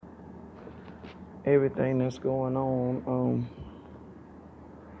everything that's going on.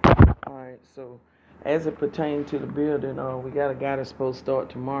 All right, so as it pertains to the building, we got a guy that's supposed to start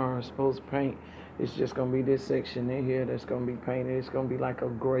tomorrow. It's supposed to paint. It's just gonna be this section in here that's gonna be painted. It's gonna be like a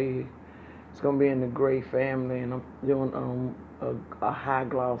gray. It's gonna be in the gray family, and I'm doing a high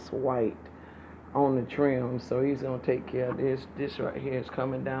gloss white on the trim. So he's gonna take care of this. This right here is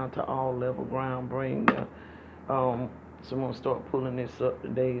coming down to all level ground. Bring the so I'm gonna start pulling this up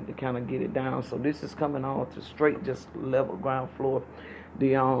today to kind of get it down. So this is coming on to straight, just level ground floor.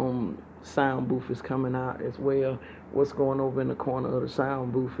 The sound booth is coming out as well. What's going over in the corner of the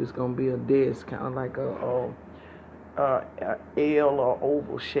sound booth is gonna be a desk, kind of like a L or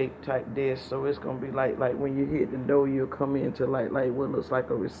oval shaped type desk. So it's gonna be like when you hit the door, you'll come into like what looks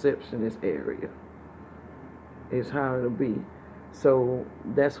like a receptionist area. Is how it'll be. So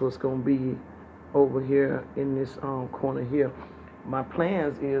that's what's gonna be over here in this corner here. My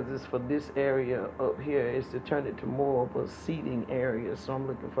plans is for this area up here is to turn it to more of a seating area. So I'm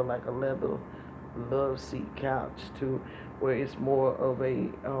looking for like a leather love seat couch to where it's more of a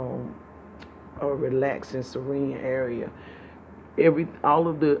relaxing, serene area. All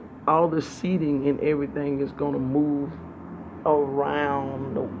the seating and everything is gonna move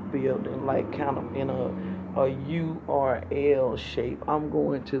around the building, like kind of in a U or L shape. I'm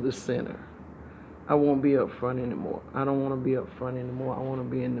going to the center. I won't be up front anymore. I don't want to be up front anymore. I want to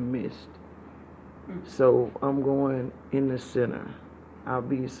be in the midst. So I'm going in the center. I'll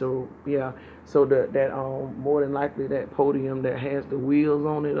be so that more than likely that podium that has the wheels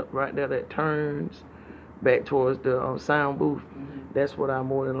on it right there that turns back towards the sound booth. That's what I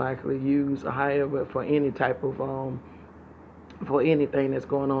more than likely use. However, for any type of for anything that's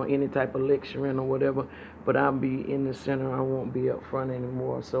going on, any type of lecturing or whatever, but I'll be in the center. I won't be up front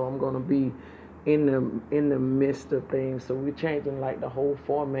anymore. So I'm gonna be in the midst of things. So we're changing like the whole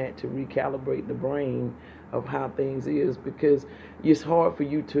format to recalibrate the brain of how things is, because it's hard for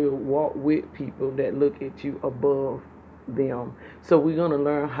you to walk with people that look at you above them. So we're gonna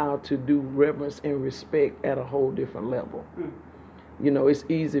learn how to do reverence and respect at a whole different level. You know, it's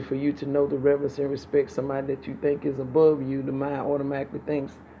easy for you to know the reverence and respect somebody that you think is above you. The mind automatically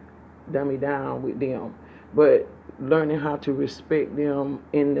thinks, dummy down with them. But learning how to respect them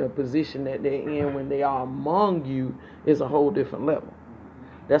in the position that they're in when they are among you is a whole different level.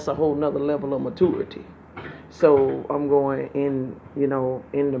 That's a whole nother level of maturity. So I'm going in,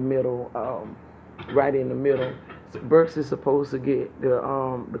 in the middle, right in the middle. Burks is supposed to get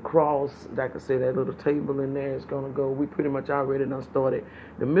the cross, like I said, that little table in there is going to go. We pretty much already done started.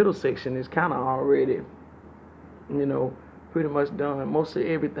 The middle section is kind of already, pretty much done. Most of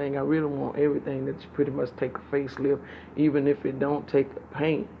everything, I really want everything that you pretty much take a facelift, even if it don't take a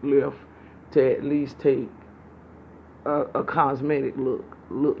paint lift, to at least take a cosmetic look,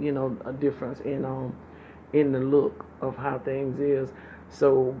 a difference in the look of how things is.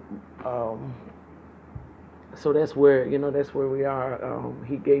 So that's where we are.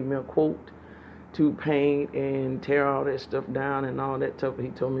 He gave me a quote to paint and tear all that stuff down and all that stuff. He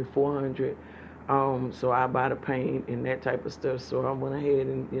told me $400. So I buy the paint and that type of stuff. So I went ahead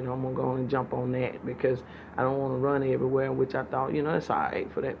and, I'm going to go and jump on that, because I don't want to run everywhere, which I thought, it's all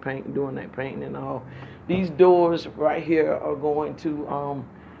right for that paint, doing that painting and all. These doors right here are going to,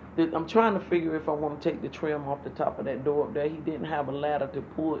 I'm trying to figure if I want to take the trim off the top of that door up there. He didn't have a ladder to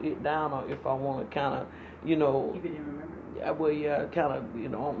pull it down, or if I want to kind of, Keep it in remembrance. Kind of, I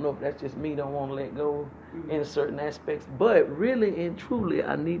don't know if that's just me, don't want to let go in certain aspects. But really and truly,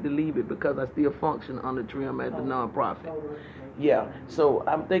 I need to leave it because I still function under trim as the nonprofit. Yeah, so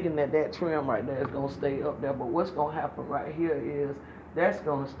I'm thinking that trim right there is going to stay up there. But what's going to happen right here is that's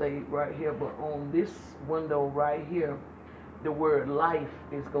going to stay right here. But on this window right here, the word life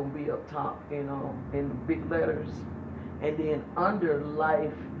is going to be up top in big letters. And then under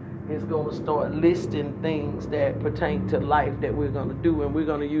life is going to start listing things that pertain to life that we're going to do. And we're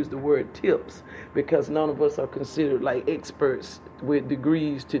going to use the word tips, because none of us are considered like experts with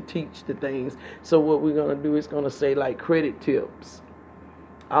degrees to teach the things. So what we're going to do is going to say like credit tips.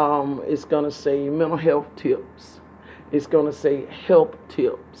 It's going to say mental health tips. It's going to say help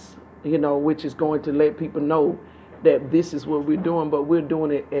tips, which is going to let people know that this is what we're doing, but we're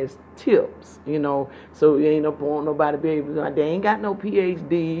doing it as tips, so you ain't want nobody be able to, they ain't got no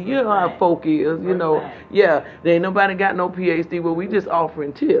PhD, how folk is, yeah, they ain't nobody got no PhD, but we just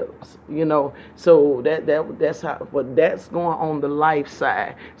offering tips, so that's how, but that's going on the life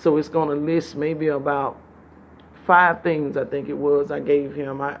side. So it's going to list maybe about 5 things, I think it was, I gave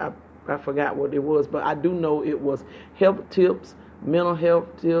him, I forgot what it was, but I do know it was health tips, mental health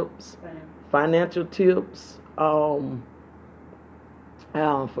tips, financial tips,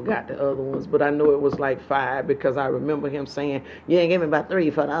 I forgot the other ones, but I know it was like 5 because I remember him saying, "You ain't give me about 3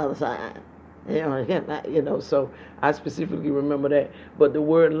 for the other side." So I specifically remember that. But the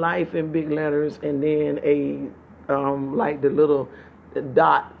word life in big letters, and then like the little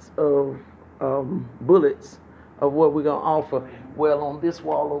dots of bullets of what we're gonna offer. Well, on this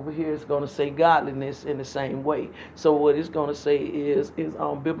wall over here, it's gonna say godliness in the same way. So what it's gonna say is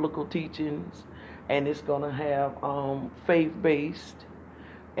biblical teachings, and it's gonna have faith based.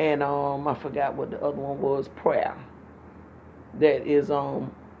 And I forgot what the other one was, prayer. That is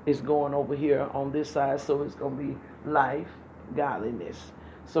going over here on this side, so it's gonna be life, godliness.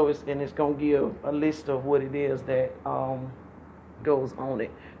 So it's gonna give a list of what it is that goes on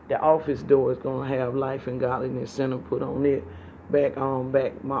it. The office door is gonna have life and godliness center put on it. Back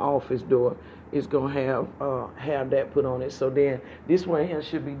my office door is gonna have that put on it. So then this right here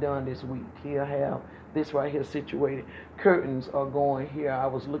should be done this week. He'll have this right here situated. Curtains are going here. I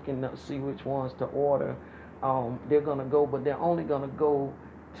was looking to see which ones to order. They're gonna go, but they're only gonna go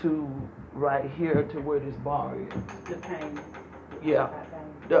to right here to where this bar is. The pane. Yeah,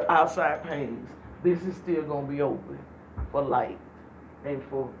 the outside panes. This is still gonna be open for light and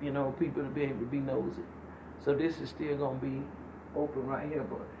for people to be able to be nosy. So this is still gonna be open right here,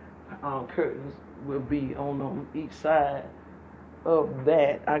 but curtains will be on each side of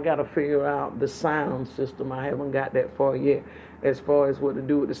that. I gotta figure out the sound system. I haven't got that far yet as far as what to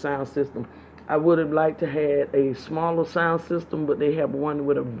do with the sound system. I would have liked to have a smaller sound system, but they have one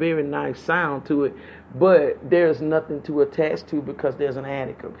with a very nice sound to it, but there's nothing to attach to because there's an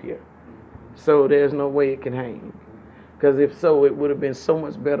attic up here, so there's no way it can hang. Because if so, it would have been so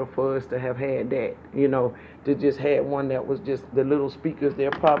much better for us to have had that, to just have one that was just the little speakers. They're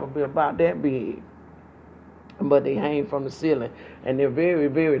probably about that big, but they hang from the ceiling, and they're very,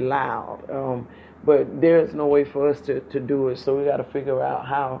 very loud. But there's no way for us to do it, so we got to figure out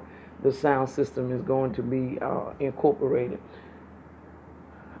how the sound system is going to be incorporated.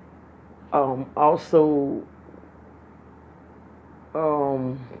 Also,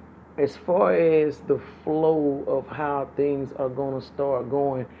 as far as the flow of how things are going to start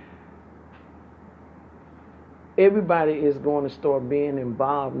going, everybody is going to start being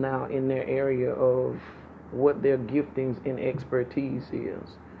involved now in their area of what their giftings and expertise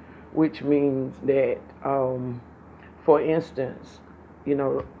is, which means that, for instance,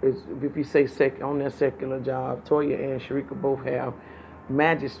 if you say on their secular job, Toya and Sharika both have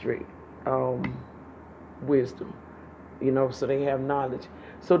magistrate wisdom, so they have knowledge.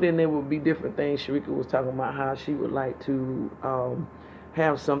 So then there would be different things. Sharika was talking about how she would like to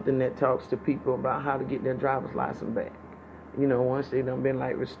have something that talks to people about how to get their driver's license back. Once they done been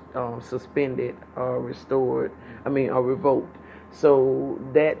like suspended or restored, or revoked. So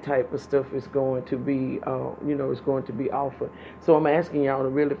that type of stuff is going to be, is going to be offered. So I'm asking y'all to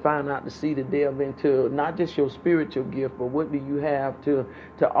really find out to delve into not just your spiritual gift, but what do you have to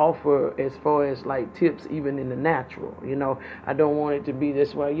offer as far as like tips, even in the natural. I don't want it to be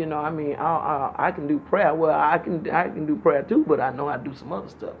this way. I can do prayer. Well, I can do prayer too, but I know I do some other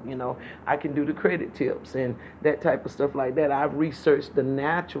stuff. I can do the credit tips and that type of stuff like that. I've researched the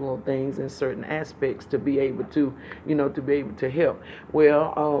natural things in certain aspects to be able to, help.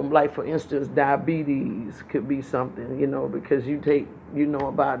 Well, like for instance, diabetes could be something, because you take,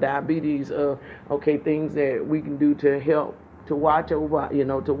 about diabetes, things that we can do to help to watch over,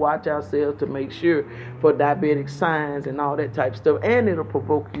 to watch ourselves, to make sure for diabetic signs and all that type of stuff. And it'll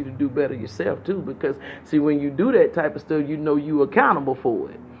provoke you to do better yourself too, because see, when you do that type of stuff, you're accountable for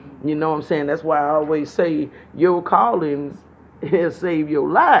it. You know what I'm saying? That's why I always say your callings will save your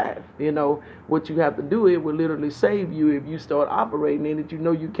life. What you have to do, it will literally save you if you start operating in it.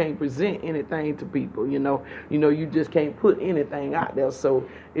 You can't present anything to people. You just can't put anything out there. So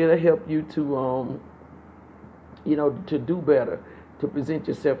it'll help you to to do better, to present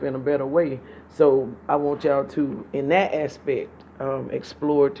yourself in a better way. So I want y'all to, in that aspect,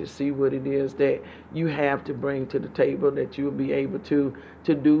 explore to see what it is that you have to bring to the table that you'll be able to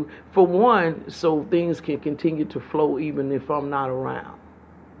do. For one, so things can continue to flow even if I'm not around.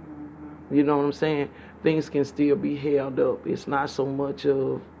 You know what I'm saying? Things can still be held up. It's not so much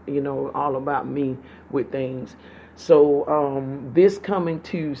of, all about me with things. So this coming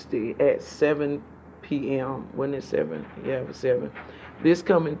Tuesday at 7 p.m. When it's 7? Yeah, it's 7. This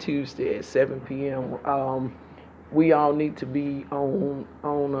coming Tuesday at 7 p.m. We all need to be on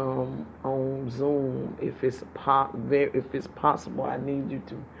Zoom. If it's possible, I need you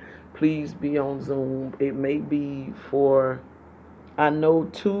to please be on Zoom. It may be for, I know,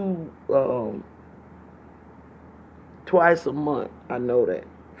 twice a month. I know that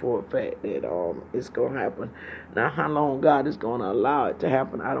for a fact that it's gonna happen. Now, how long God is gonna allow it to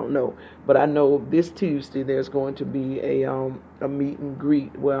happen, I don't know. But I know this Tuesday there's going to be a meet and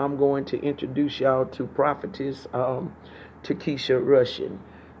greet where I'm going to introduce y'all to prophetess Takesha Russian.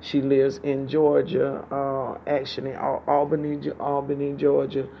 She lives in Georgia, actually Albany,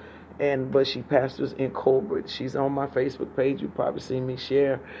 Georgia, but she pastors in Colbert. She's on my Facebook page. You probably see me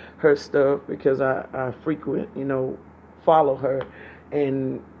share her stuff because I frequent, follow her,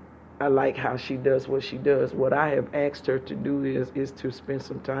 and I like how she does what she does. What I have asked her to do is to spend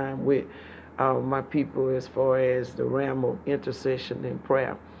some time with my people as far as the realm of intercession and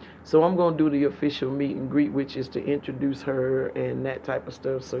prayer. So I'm going to do the official meet and greet, which is to introduce her and that type of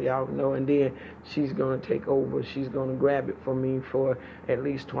stuff so y'all know. And then she's going to take over. She's going to grab it for me for at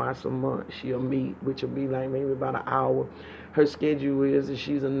least twice a month. She'll meet, which will be like maybe about an hour. Her schedule is that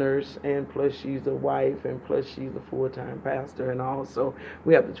she's a nurse, and plus she's a wife, and plus she's a full-time pastor. And also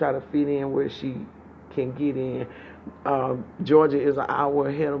we have to try to fit in where she can get in. Georgia is an hour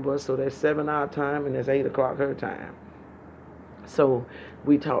ahead of us, so that's 7 our time, and that's 8 o'clock her time. So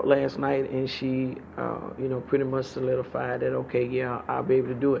we talked last night, and she, pretty much solidified that, okay, yeah, I'll be able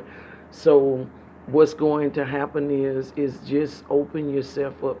to do it. So what's going to happen is just open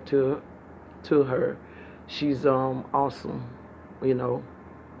yourself up to her. She's awesome,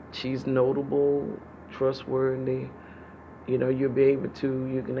 She's notable, trustworthy. You'll be able to.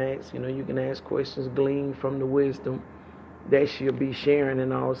 You can ask questions, glean from the wisdom that she'll be sharing,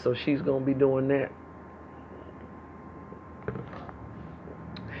 and all. So she's gonna be doing that.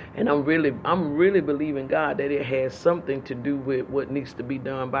 And I'm really believing God that it has something to do with what needs to be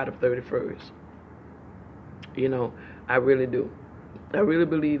done by the 31st. I really do. I really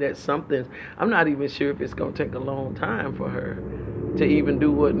believe that something, I'm not even sure if it's going to take a long time for her to even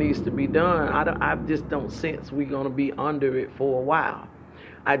do what needs to be done. I just don't sense we're going to be under it for a while.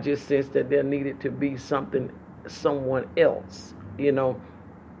 I just sense that there needed to be someone else,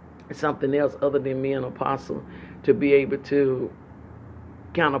 something else other than me and Apostle to be able to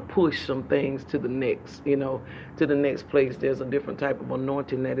kind of push some things to the next place. There's a different type of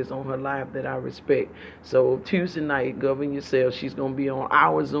anointing that is on her life that I respect. So Tuesday night, govern yourself. She's going to be on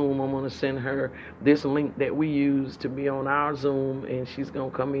our Zoom. I'm going to send her this link that we use to be on our Zoom, and she's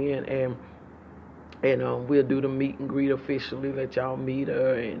going to come in and we'll do the meet and greet officially, let y'all meet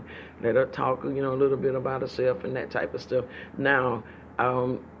her and let her talk, a little bit about herself and that type of stuff. Now,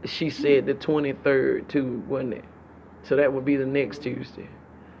 she said the 23rd too, wasn't it? So that would be the next Tuesday.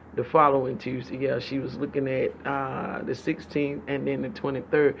 The following Tuesday, yeah, she was looking at the 16th and then the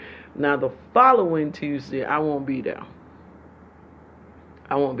 23rd. Now, the following Tuesday, I won't be there.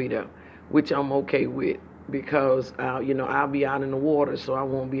 Which I'm okay with because, I'll be out in the water, so I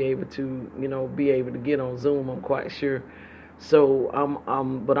won't be able to, get on Zoom, I'm quite sure. So, I'm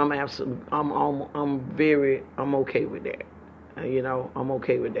okay with that. I'm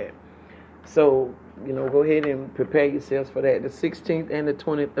okay with that. So, go ahead and prepare yourselves for that. The 16th and the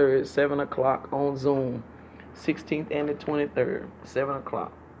 23rd, 7 o'clock on Zoom. 16th and the 23rd, 7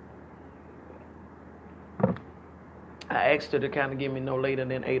 o'clock. I asked her to kind of give me no later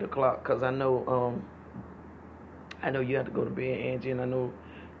than 8 o'clock because I know you have to go to bed, Angie, and I know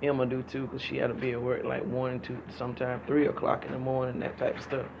Emma do too because she had to be at work like 1, 2, sometimes 3 o'clock in the morning, that type of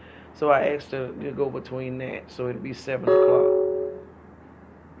stuff. So I asked her to go between that, so it'll be 7 o'clock.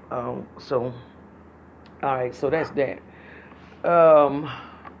 All right, so that's that.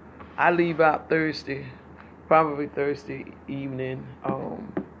 I leave out Thursday, probably Thursday evening, or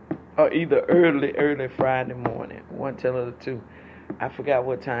either early Friday morning. One tell of the two. I forgot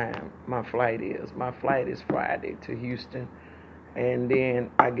what time my flight is. My flight is Friday to Houston, and then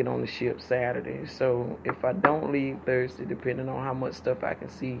I get on the ship Saturday. So if I don't leave Thursday, depending on how much stuff I can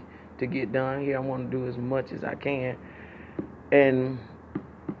see to get done here, I want to do as much as I can, and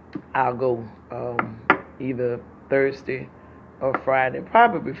I'll go either Thursday or Friday,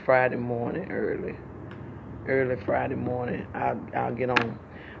 probably Friday morning, early Friday morning. I'll get on.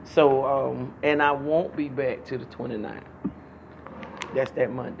 So and I won't be back till the 29th. That's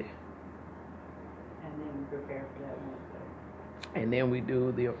that Monday. And then we prepare for that Wednesday. And then we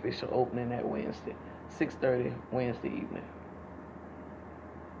do the official opening that Wednesday, 6:30 Wednesday evening.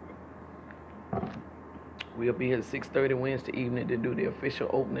 We'll be here at 6:30 Wednesday evening to do the official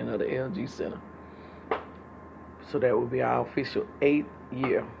opening of the LG Center. So that will be our official 8th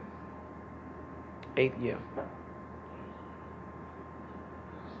year. 8th year.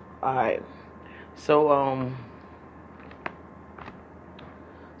 All right. So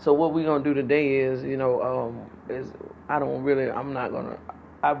what we're gonna do today is, I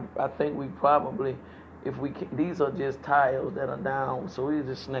think we probably if we can, these are just tiles that are down, so we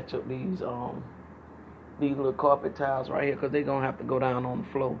just snatch up these little carpet tiles right here, because they're gonna have to go down on the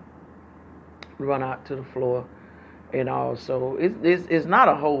floor, run out to the floor, and also it's not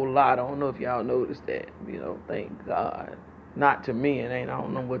a whole lot. I don't know if y'all noticed that, thank God. Not to me, and I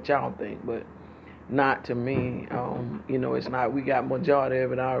don't know what y'all think, but not to me. It's not. We got majority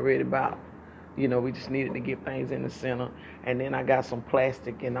of it already about. We just needed to get things in the center, and then I got some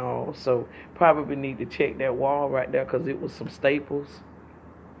plastic and all. So probably need to check that wall right there, because it was some staples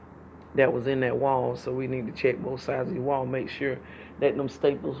that was in that wall. So we need to check both sides of the wall, make sure that them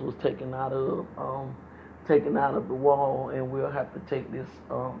staples was taken out of the wall, and we'll have to take this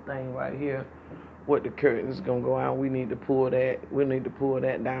thing right here. What the curtain is gonna go out. We need to pull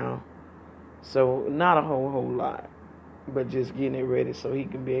that down. So not a whole lot, but just getting it ready so he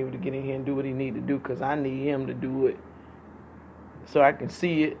can be able to get in here and do what he need to do, because I need him to do it so I can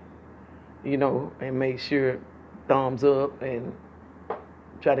see it, and make sure thumbs up and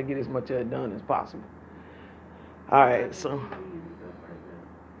try to get as much of it done as possible. All right, so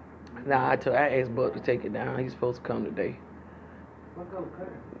now I asked Bud to take it down. He's supposed to come today.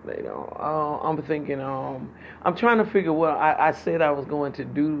 I'm thinking, I'm trying to figure what I said I was going to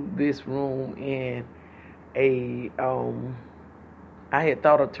do this room in I had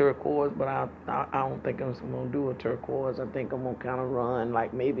thought of turquoise, but I don't think I'm going to do a turquoise. I think I'm going to kind of run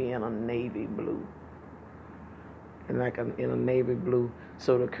like maybe in a navy blue. In a navy blue.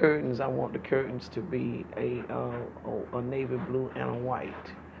 So the curtains, I want the curtains to be a navy blue and a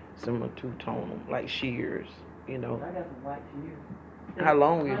white. Similar two-tone, like shears, I got some white shears. How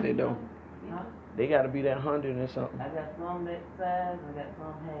long is it though? Huh? They got to be that 100 or something. I got some that size, I got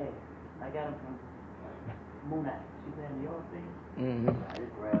some half. I got them from Moonlight. She's in your thing. I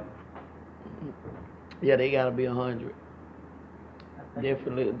just grabbed them. Yeah, they got to be 100.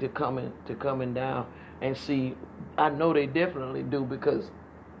 Definitely to coming down and see. I know they definitely do, because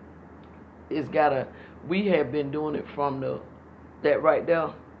we have been doing it from that right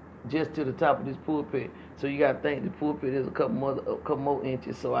there just to the top of this pulpit. So you got to think the pulpit is a couple more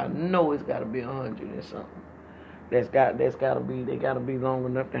inches. So I know it's got to be 100 or something. They got to be long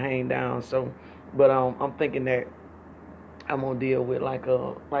enough to hang down. So, but I'm thinking that I'm gonna deal with like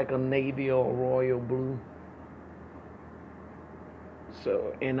a navy or a royal blue.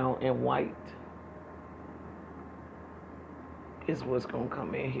 So and white is what's gonna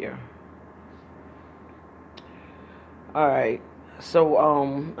come in here. All right. So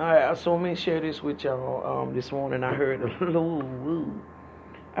so let me share this with y'all. This morning I heard the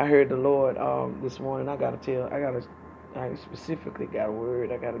Lord this morning. I specifically got a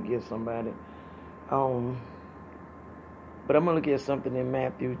word I gotta give somebody. But I'm gonna look at something in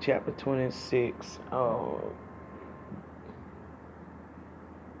Matthew chapter 26.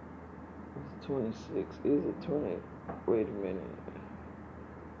 26. Is it 20? Wait a minute.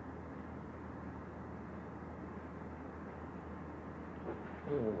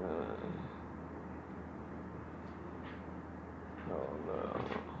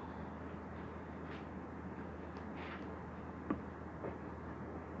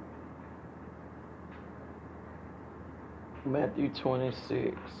 Matthew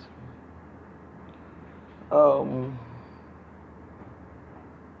 26.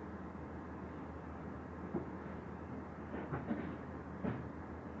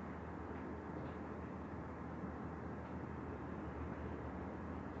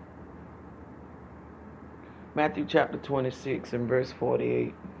 Matthew chapter 26 and verse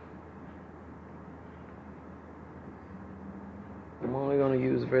 48. I'm only going to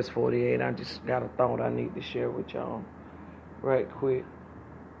use verse 48. I just got a thought I need to share with y'all right quick.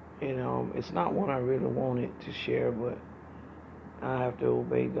 And it's not one I really wanted to share, but I have to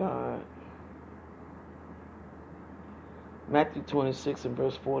obey God. Matthew 26 and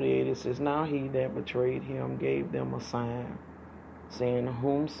verse 48, it says, "Now he that betrayed him gave them a sign, saying,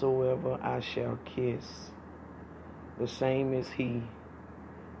 Whomsoever I shall kiss, the same is he,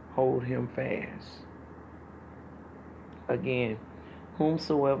 hold him fast." Again,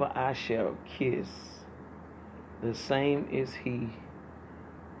 whomsoever I shall kiss, the same is he,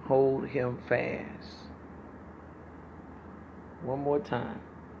 hold him fast. One more time.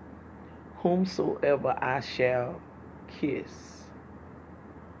 Whomsoever I shall kiss,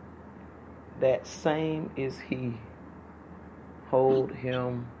 that same is he, hold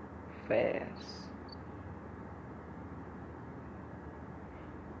him fast.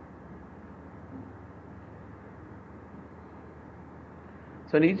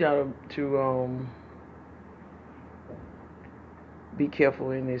 So I need y'all to be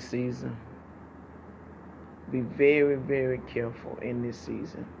careful in this season. Be very, very careful in this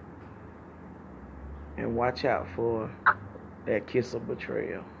season. And watch out for that kiss of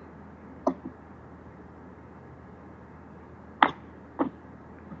betrayal.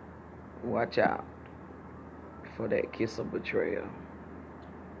 Watch out for that kiss of betrayal.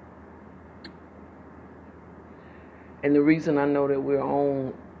 And the reason I know that we're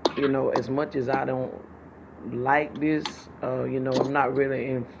on, as much as I don't like this, I'm not really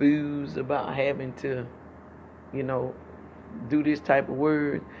enthused about having to, do this type of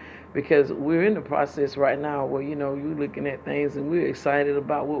word, because we're in the process right now where, you're looking at things and we're excited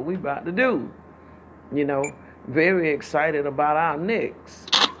about what we're about to do. Very excited about our next.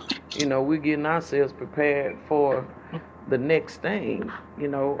 We're getting ourselves prepared for the next thing,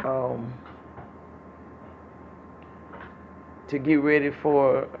 to get ready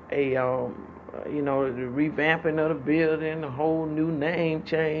for a, the revamping of the building, a whole new name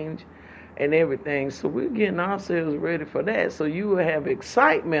change and everything. So we're getting ourselves ready for that. So you will have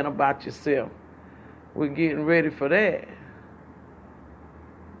excitement about yourself. We're getting ready for that.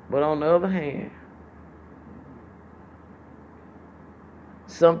 But on the other hand,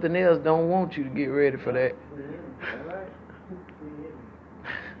 something else don't want you to get ready for that.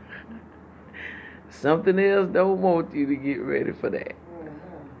 Something else don't want you to get ready for that.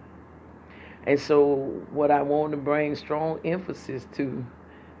 And so what I want to bring strong emphasis to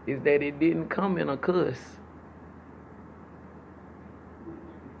is that it didn't come in a cuss.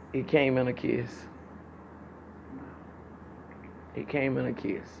 It came in a kiss. It came in a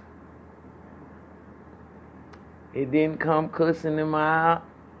kiss. It didn't come cussing him out.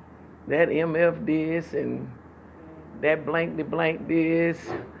 That MF this and that blank the blank this.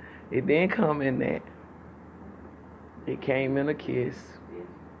 It didn't come in that. It came in a kiss.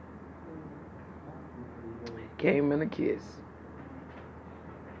 It came in a kiss.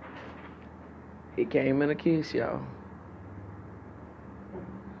 It came in a kiss, y'all.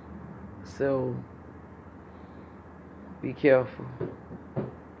 So, be careful.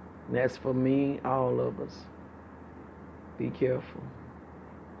 That's for me, all of us. Be careful.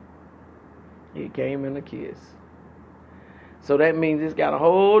 It came in a kiss. So that means it's got a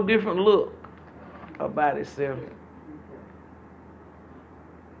whole different look about itself.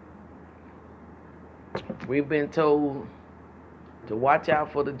 We've been told to watch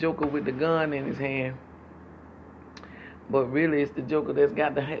out for the joker with the gun in his hand. But really it's the joker that's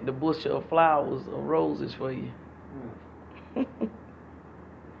got the bush of flowers or roses for you.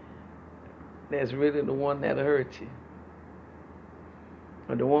 That's really the one that'll hurt you.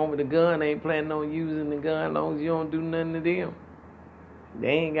 Or the one with the gun ain't planning on using the gun as long as you don't do nothing to them. They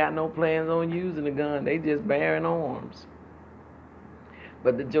ain't got no plans on using the gun. They just bearing arms.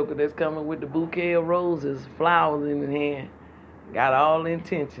 But the joker that's coming with the bouquet of roses, flowers in his hand, got all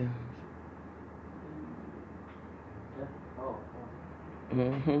intentions.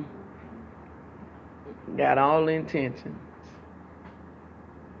 Got all intentions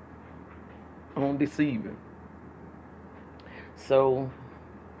on deceiving. So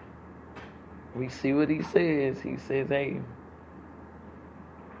we see what he says. He says, hey,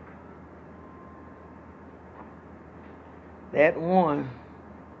 that one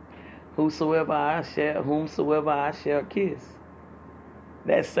whomsoever I shall kiss,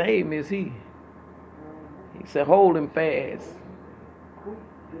 that same is he. He said, hold him fast.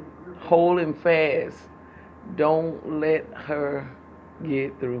 Hold him fast. Don't let her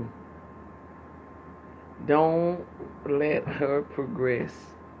get through. Don't let her progress.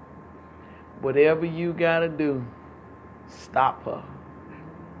 Whatever you gotta do, stop her.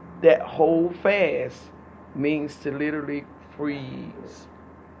 That hold fast means to literally freeze.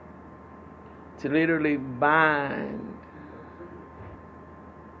 To literally bind.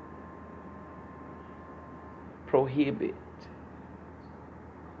 Prohibit.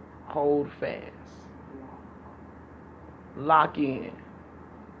 Hold fast. Lock in.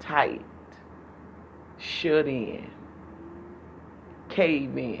 Tight. Shut in.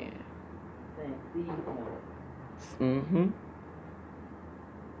 Cave in.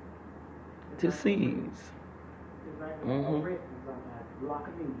 To seize.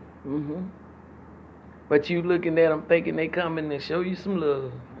 But you looking at them thinking they coming to show you some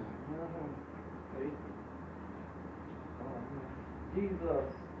love.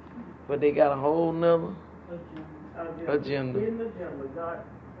 But they got a whole nother agenda.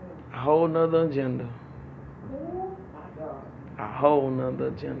 A whole nother agenda. A whole nother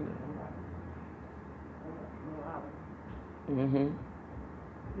agenda.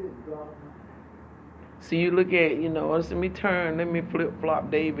 So you look at, let me flip-flop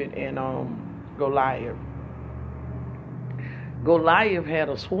David and Goliath. Goliath had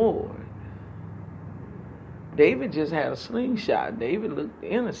a sword. David just had a slingshot. David looked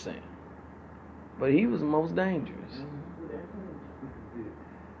innocent. but he was most dangerous.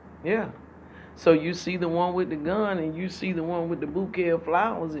 Yeah. So you see the one with the gun and you see the one with the bouquet of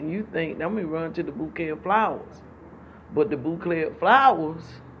flowers and you think, I'm going to run to the bouquet of flowers. But the bouquet of flowers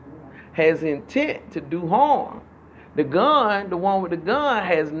has intent to do harm. The gun, the one with the gun,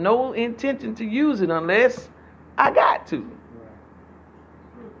 has no intention to use it unless I got to.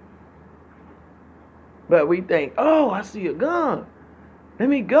 But we think, oh, I see a gun. Let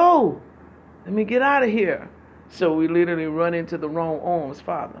me go. Let me get out of here. So we literally run into the wrong arms,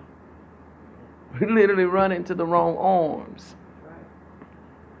 Father. We literally run into the wrong arms.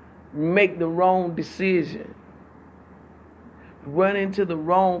 Make the wrong decision. Run into the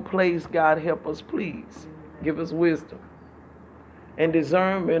wrong place. God help us, please. Give us wisdom and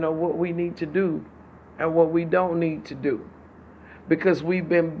discernment of what we need to do and what we don't need to do. Because we've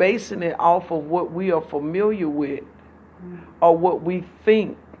been basing it off of what we are familiar with or what we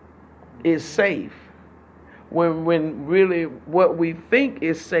think is safe. When really what we think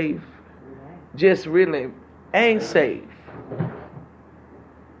is safe just really ain't safe.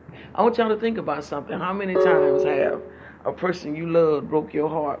 I want y'all to think about something. How many times have a person you loved broke your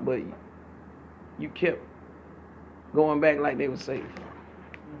heart, but you kept going back like they were safe?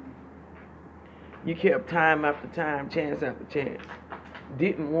 You kept time after time, chance after chance.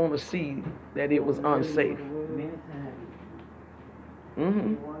 Didn't want to see that it was unsafe.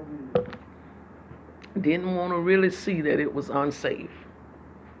 Didn't want to really see that it was unsafe.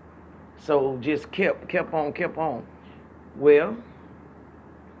 So just kept on. Well,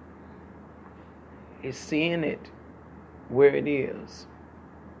 it's seeing it where it is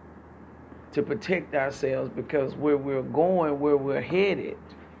to protect ourselves, because where we're going, where we're headed,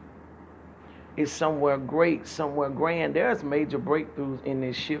 is somewhere great, somewhere grand. There's major breakthroughs in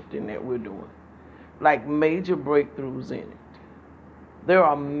this shifting that we're doing. Like major breakthroughs in it. There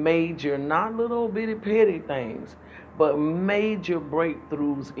are major, not little bitty petty things, but major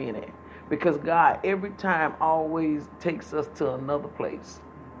breakthroughs in it. Because God every time always takes us to another place.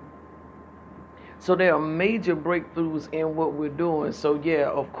 So there are major breakthroughs in what we're doing. So yeah,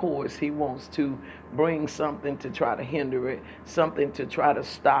 of course, he wants to bring something to try to hinder it, something to try to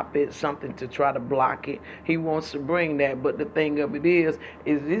stop it, something to try to block it. He wants to bring that. But the thing of it is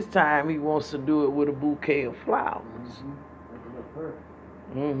this time he wants to do it with a bouquet of flowers.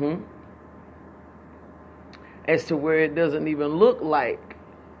 As to where it doesn't even look like,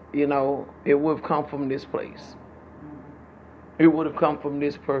 it would have come from this place. It would have come from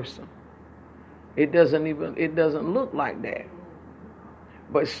this person. It doesn't look like that.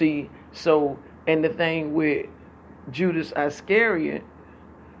 But see, and the thing with Judas Iscariot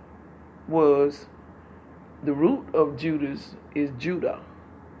was the root of Judas is Judah,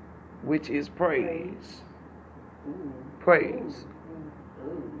 which is praise. Praise.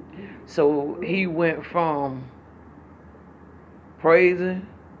 So he went from praising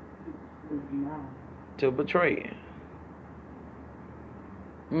to betraying.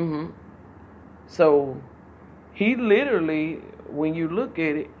 So he literally, when you look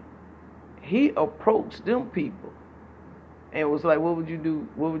at it, he approached them people and was like, what would you do?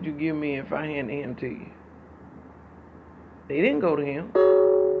 What would you give me if I handed him to you? They didn't go to him.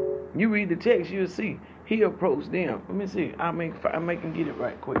 You read the text, you'll see. He approached them. Let me see. I'll make him get it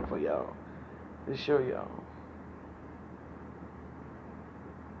right quick for y'all. To show y'all.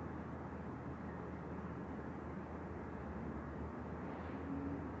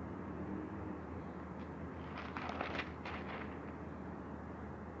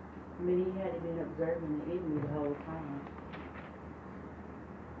 I mean, he hadn't been observing the enemy the whole time.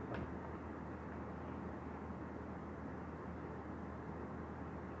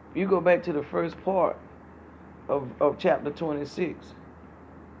 You go back to the first part of chapter 26.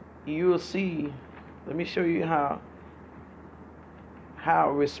 You'll see, let me show you how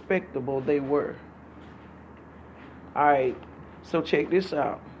respectable they were. All right, so check this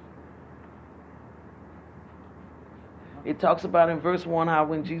out. It talks about in verse 1 how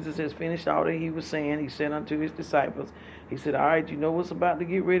when Jesus has finished all that he was saying, he said unto his disciples, he said, all right, you know what's about to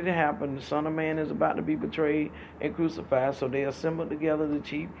get ready to happen. The Son of Man is about to be betrayed and crucified. So they assembled together the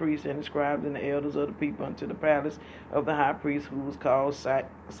chief priests and the scribes and the elders of the people unto the palace of the high priest, who was called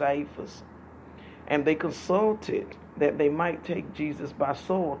Caiaphas. And they consulted that they might take Jesus by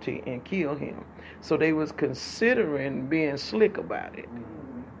subtlety and kill him. So they was considering being slick about it.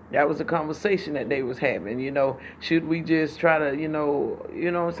 That was a conversation that they was having, should we just try to,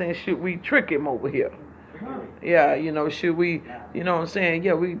 what I'm saying, should we trick him over here? Yeah, should we, what I'm saying,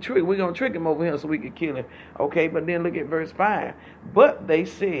 yeah, we're going to trick him over here so we can kill him. Okay, but then look at verse 5. But they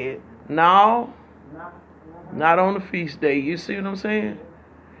said, no, not on the feast day. You see what I'm saying?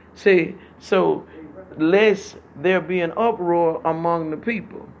 See, so lest there be an uproar among the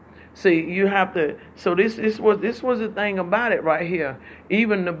people. See, you have to. So this was the thing about it right here.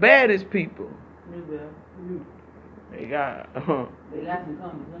 Even the baddest people, they got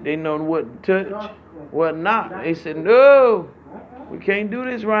they know what to touch, what not. They said, no, we can't do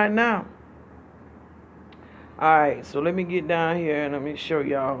this right now. All right, so let me get down here and let me show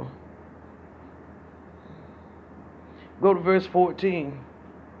y'all. Go to verse 14.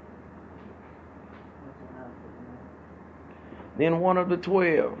 Then one of the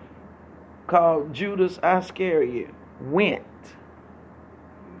 12, called Judas Iscariot, went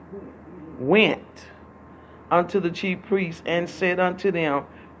unto the chief priests and said unto them,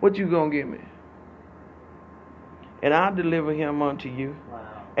 what you gonna give me? And I'll deliver him unto you. Wow.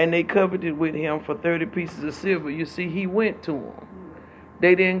 And they coveted with him for 30 pieces of silver. You see, he went to them.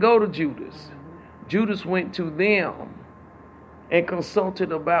 They didn't go to Judas. Judas went to them and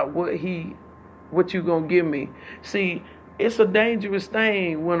consulted about what you gonna give me. See, it's a dangerous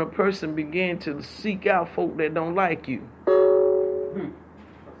thing when a person begin to seek out folk that don't like you.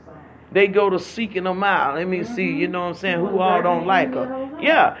 They go to seeking them out. Let me see, you know what I'm saying, who all don't like her.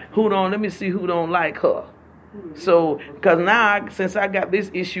 Yeah, let me see who don't like her. So, because now, since I got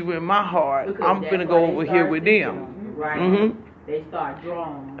this issue in my heart, I'm finna go over here with them. Right. They start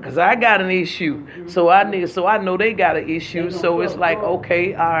drawing. Because I got an issue. So I know they got an issue. So it's like,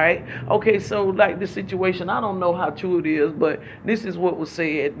 okay, all right. Okay, so like this situation, I don't know how true it is, but this is what was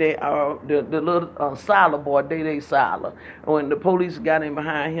said. They the little Sila boy, Day Sila, when the police got in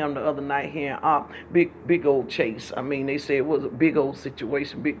behind him the other night here, big old chase. I mean, they said it was a big old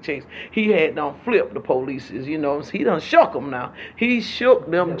situation, big chase. He had done flipped the polices, you know. He done shook them now. He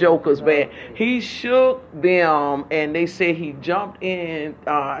shook them jokers bad. He shook them, and they said he jumped in,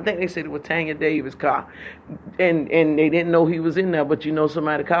 I think they said it was Tanya Davis' car, and they didn't know he was in there, but you know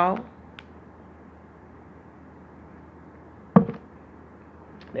somebody called?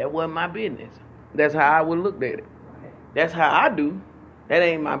 That wasn't my business. That's how I would look at it. That's how I do. That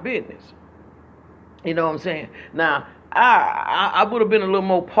ain't my business. You know what I'm saying? Now, I would have been a little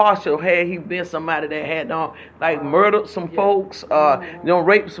more partial had he been somebody that had murdered some folks,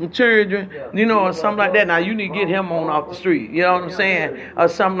 raped some children, or something like that. Now you need to get him on off the street, you know what I'm saying, or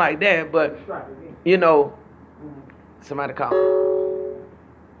something like that. But somebody called.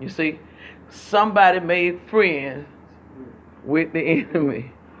 You see, somebody made friends with the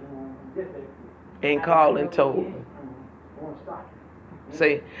enemy and called and told him.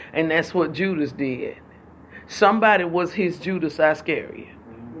 See, and that's what Judas did. Somebody was his Judas Iscariot.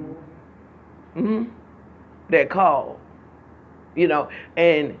 That called.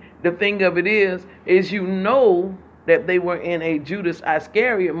 And the thing of it is that they were in a Judas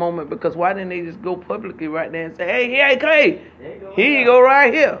Iscariot moment, because why didn't they just go publicly right there and say, hey, here you go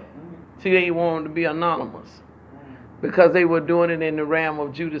right here. See, they wanted to be anonymous because they were doing it in the realm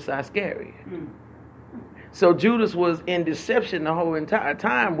of Judas Iscariot. So Judas was in deception the whole entire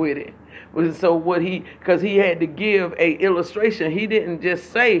time with it. So because he had to give a illustration, he didn't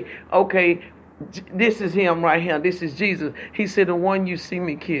just say, okay, this is him right here, this is Jesus. He said, the one you see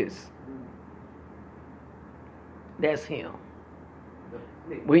me kiss, that's him.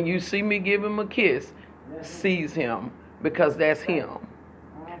 When you see me give him a kiss, seize him, because that's him.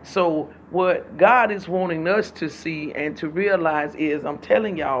 So what God is wanting us to see and to realize is, I'm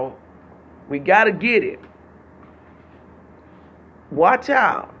telling y'all, we got to get it. Watch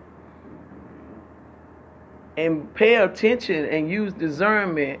out. And pay attention and use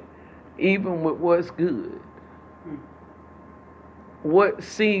discernment even with what's good. What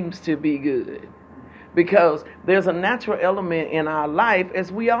seems to be good. Because there's a natural element in our life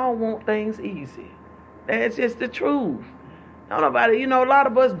as we all want things easy. That's just the truth. A lot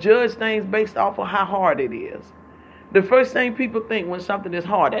of us judge things based off of how hard it is. The first thing people think when something is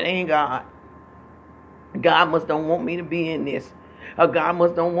hard, that ain't God. God must don't want me to be in this. Or God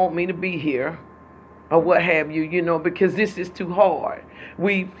must don't want me to be here. Or what have you, because this is too hard.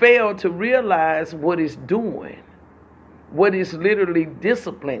 We fail to realize what it's doing. What is literally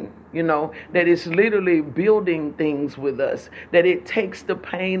discipline, that it's literally building things with us. That it takes the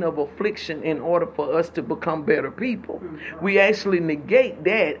pain of affliction in order for us to become better people. We actually negate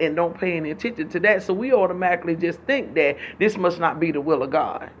that and don't pay any attention to that. So we automatically just think that this must not be the will of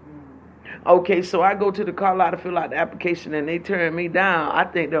God. Okay, so I go to the car lot to fill out the application and they turn me down. I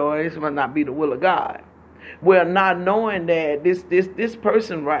think, this must not be the will of God. Well, not knowing that this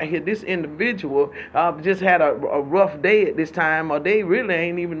person right here, this individual, just had a rough day at this time, or they really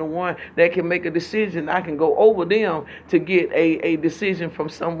ain't even the one that can make a decision. I can go over them to get a decision from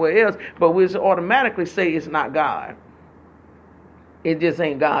somewhere else, but we'll automatically say it's not God. It just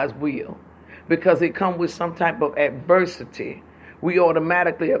ain't God's will. Because it comes with some type of adversity. We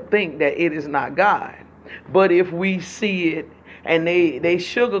automatically think that it is not God. But if we see it and they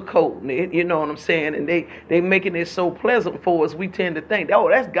sugarcoating it, you know what I'm saying, and they making it so pleasant for us, we tend to think, oh,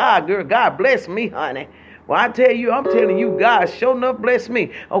 that's God, girl. God bless me, honey. Well, I'm telling you, God sure enough bless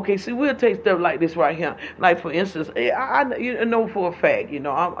me. Okay, see, we'll take stuff like this right here. Like, for instance, I you know for a fact, you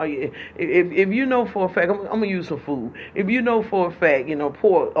know, if you know for a fact, I'm going to use some food. If you know for a fact, you know,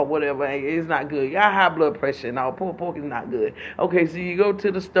 pork or whatever, it's not good. You got high blood pressure and all. Pork is not good. Okay, so you go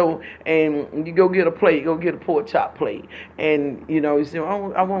to the store and you go get a plate. You go get a pork chop plate. And, you know, you say,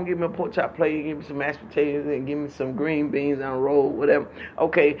 I want to give me a pork chop plate. Give me some mashed potatoes and give me some green beans on a roll, whatever.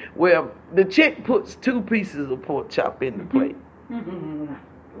 Okay, well, the chick puts 2 pieces of pork chop in the plate.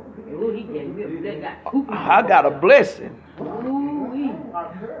 I got a blessing.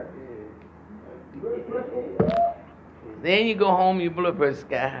 Then you go home, your blood pressure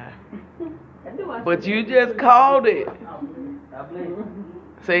sky high. But you just called it.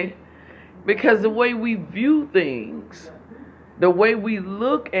 See? Because the way we view things, the way we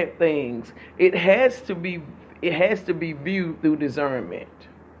look at things, it has to be viewed through discernment.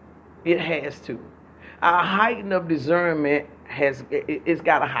 It has to. Our heighten of discernment it's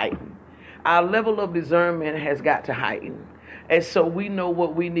got to heighten. Our level of discernment has got to heighten. And so we know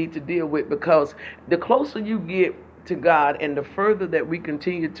what we need to deal with, because the closer you get to God and the further that we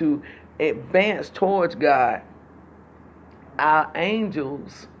continue to advance towards God, our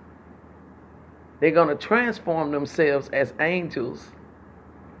angels, they're going to transform themselves as angels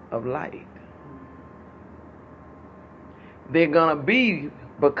of light. They're going to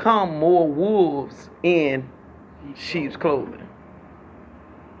become more wolves in sheep's clothing.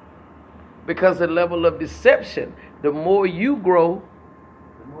 Because the level of deception, the more you grow,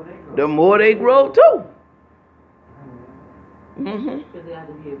 the more they grow too. Mm-hmm.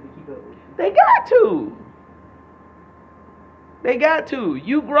 They got to. They got to.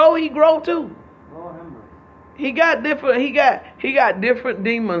 You grow, he grow too. He got different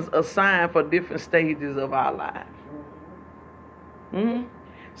demons assigned for different stages of our lives. Mm-hmm.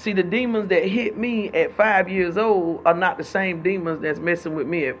 See, the demons that hit me at 5 years old are not the same demons that's messing with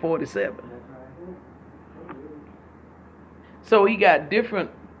me at 47. So he got different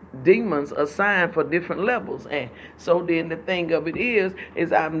demons assigned for different levels, and so then the thing of it is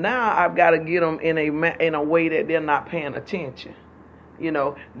I've got to get them in a way that they're not paying attention. You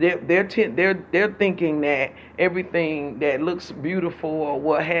know, they're thinking that everything that looks beautiful or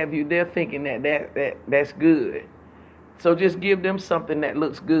what have you, they're thinking that's good. So just give them something that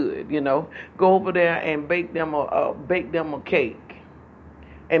looks good, you know. Go over there and bake them a cake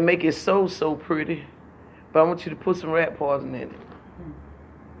and make it so pretty. But I want you to put some rat poison in it.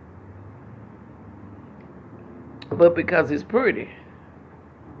 But because it's pretty,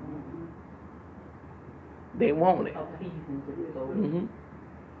 they want it. Mm-hmm.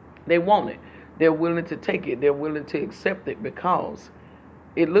 They want it. They're willing to take it. They're willing to accept it because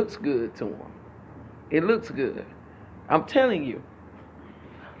it looks good to them. It looks good. I'm telling you,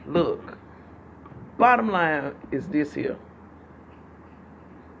 look, bottom line is this here.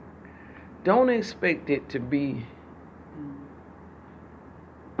 Don't expect it to be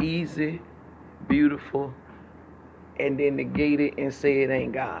easy, beautiful, and then negate it and say it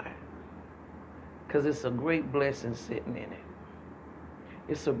ain't God. Because it's a great blessing sitting in it.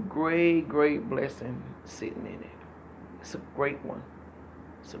 It's a great, great blessing sitting in it. It's a great one.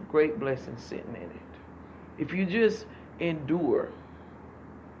 It's a great blessing sitting in it. If you just endure,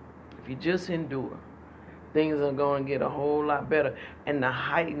 things are going to get a whole lot better. And the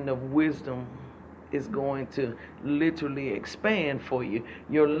heighten of wisdom is going to literally expand for you.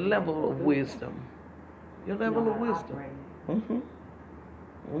 Your level of wisdom. Your level of wisdom. Mm-hmm.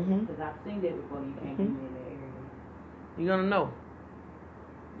 Mm-hmm. Because I've seen that before. You can't get me in that area. You're going to know.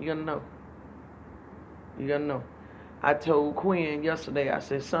 You're going to know. You're going to know. I told Quinn yesterday, I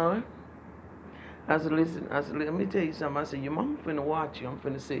said, son, I said, listen, let me tell you something. I said, your mama finna watch you. I'm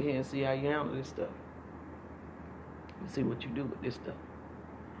finna sit here and see how you handle this stuff. And see what you do with this stuff.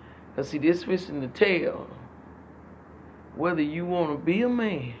 Because see, this fishing to tell whether you want to be a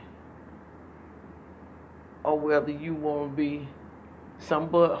man or whether you want to be some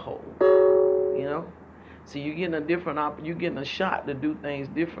butthole. You know? See, you're getting a shot to do things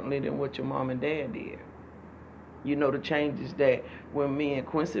differently than what your mom and dad did. You know the changes that when me and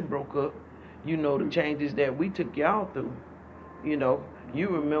Quincy broke up, you know the changes that we took y'all through. You know, you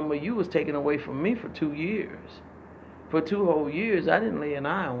remember you was taken away from me for 2 years. For 2 whole years, I didn't lay an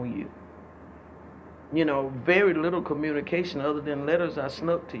eye on you. You know, very little communication other than letters I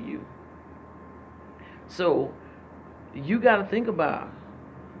snuck to you. So, you got to think about,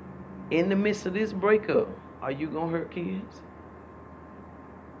 in the midst of this breakup, are you going to hurt kids?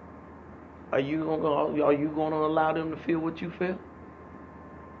 Are you going to allow them to feel what you feel?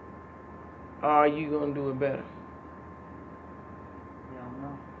 Or are you going to do it better? I don't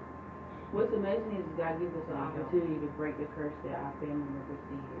know. What's amazing is God gives us an opportunity to break the curse that our family members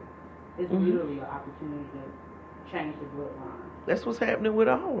see here. It's Mhm. literally an opportunity to change the bloodline. That's what's happening with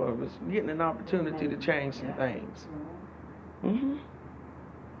all of us, getting an opportunity to change some Yeah. things.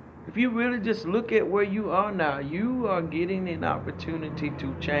 If you really just look at where you are now, you are getting an opportunity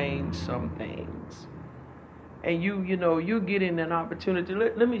to change some things. And you're getting an opportunity.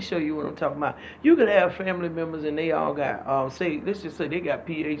 Let me show you what I'm talking about. You could have family members and they all got, let's just say they got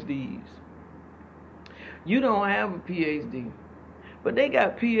PhDs. You don't have a PhD, but they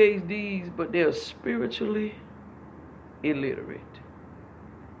got PhDs, but they're spiritually illiterate.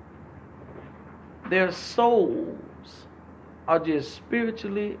 Their souls are just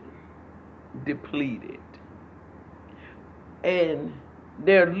spiritually depleted. And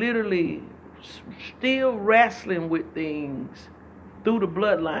they're literally still wrestling with things through the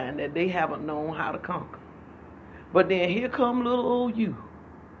bloodline that they haven't known how to conquer. But then here come little old you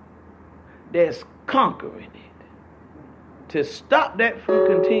that's conquering it to stop that from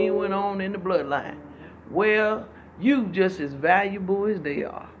continuing on in the bloodline. Well, you just as valuable as they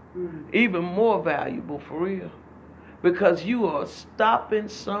are. Even more valuable for real. Because you are stopping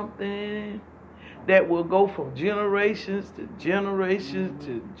something that will go from generations to generations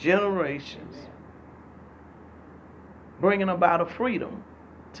to generations. Bringing about a freedom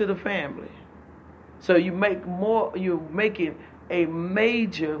to the family. So you're making a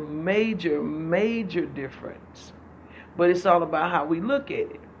major, major, major difference. But it's all about how we look at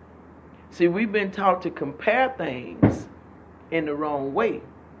it. See, we've been taught to compare things in the wrong way.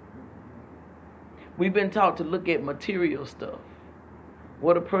 We've been taught to look at material stuff.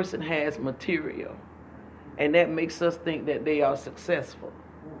 What a person has material. And that makes us think that they are successful.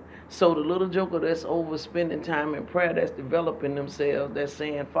 So the little joker that's over spending time in prayer, that's developing themselves, that's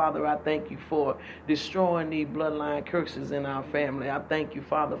saying, Father, I thank you for destroying these bloodline curses in our family. I thank you,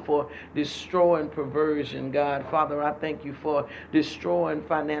 Father, for destroying perversion, God. Father, I thank you for destroying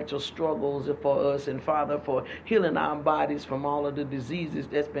financial struggles for us. And Father, for healing our bodies from all of the diseases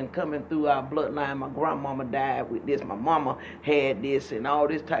that's been coming through our bloodline. My grandmama died with this. My mama had this and all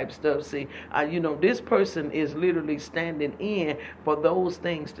this type of stuff. See, this person is literally standing in for those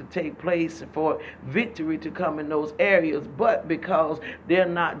things to take place, for victory to come in those areas. But because they're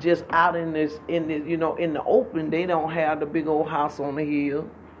not just out in the open, they don't have the big old house on the hill.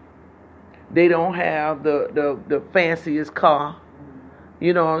 They don't have the fanciest car.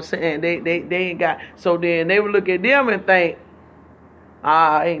 You know what I'm saying? They ain't got. So then they would look at them and think,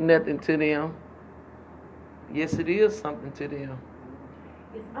 ain't nothing to them. Yes, it is something to them.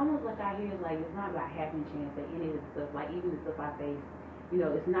 It's almost like I hear like it's not about happen chance that any of the stuff, like even the stuff I face,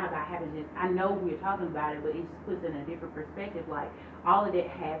 it's not about happen chance. I know we're talking about it, but it just puts it in a different perspective. Like all of that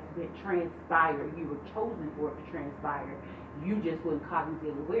has been transpired. You were chosen for it to transpire. You just weren't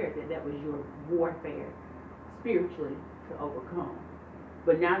cognitively aware that was your warfare spiritually to overcome.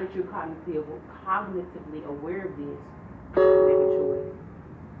 But now that you're cognitively aware of this, make a choice.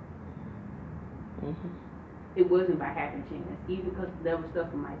 Mm-hmm. It wasn't by happen chance. Even because there was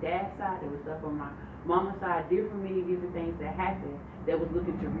stuff on my dad's side, there was stuff on my mama's side, many different things that happened that was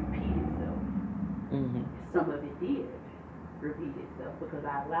looking to repeat itself. Mm-hmm. Some of it did repeat itself because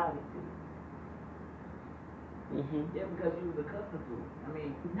I allowed it to. Mm-hmm. Yeah, because you was accustomed to it. I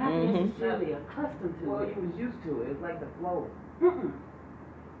mean, not necessarily accustomed to it. Well, you was used to it. It was like the flow.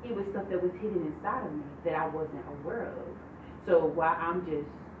 It was stuff that was hidden inside of me that I wasn't aware of. So while I'm just,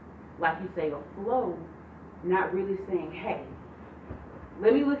 like you say, a flow, not really saying, hey,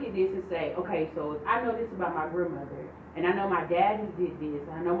 let me look at this and say, okay, so if I know this about my grandmother, and I know my daddy did this,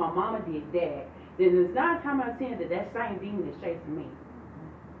 and I know my mama did that, then there's 9 times out of 10 that same demon is chasing me.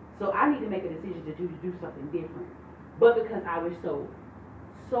 So I need to make a decision to do something different. But because I was so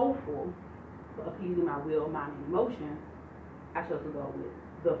soulful for appeasing my will, mind, and emotion, I chose to go with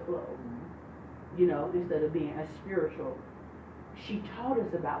the flow. Instead of being a spiritual. She taught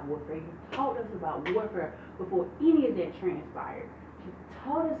us about warfare. You taught us about warfare before any of that transpired. She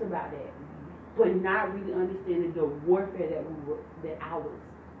taught us about that, but not really understanding the warfare that I was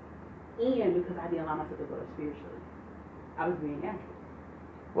in because I didn't allow myself to go spiritually. I was being natural.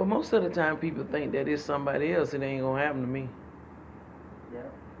 Well, most of the time people think that it's somebody else. It ain't gonna happen to me.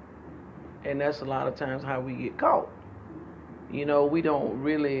 Yep. And that's a lot of times how we get caught. We don't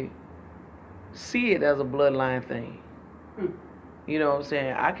really see it as a bloodline thing. You know what I'm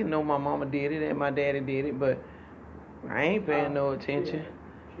saying? I can know my mama did it and my daddy did it, but I ain't paying no attention.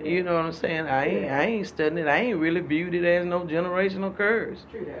 You know what I'm saying? I ain't studying it. I ain't really viewed it as no generational curse.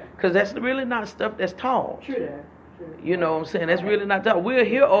 True that. Because that's really not stuff that's taught. True that. You know what I'm saying? That's really not taught. We'll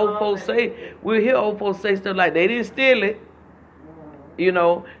hear old folks say stuff like they didn't steal it. You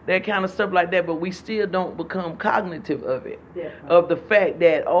know, that kind of stuff like that, but we still don't become cognitive of it. Definitely. Of the fact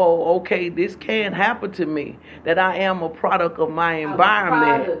that, oh, okay, this can happen to me. That I am a product of my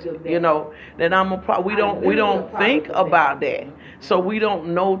environment. You know, that I'm a product. We don't think about that. So we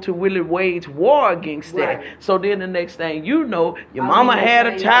don't know to really wage war against that. Right. So then the next thing you know, your mama had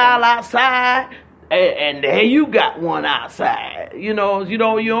a child outside. And there you got one outside. You don't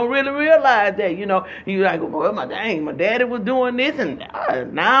really realize that. You know, you like, well, my daddy was doing this, and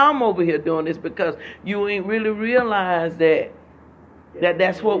now I'm over here doing this, because you ain't really realized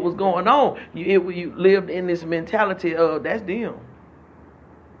that's what was going on. You lived in this mentality of that's them.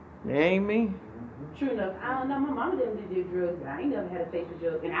 It ain't me. True enough. I don't know. My mama didn't do drugs, but I ain't never had a taste of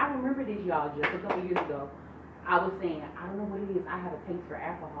drugs. And I remember this, y'all, just a couple years ago. I was saying, I don't know what it is. I have a taste for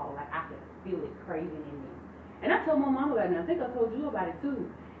alcohol. Like, I could feel it craving in me. And I told my mom about it, and I think I told you about it too.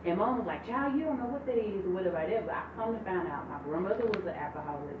 And mom was like, child, you don't know what that is or whatever like that. But I come to find out my grandmother was an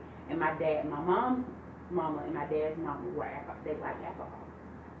alcoholic, and my mom's mama and my dad's mama were they liked alcohol.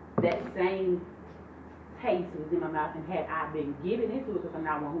 That same taste was in my mouth, and had I been given into it, because I'm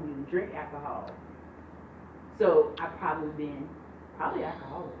not one who even drink alcohol. So I probably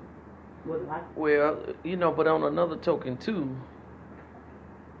alcoholic. Well, but on another token too,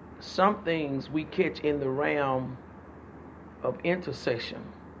 some things we catch in the realm of intercession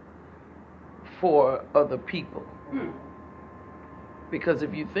for other people. Because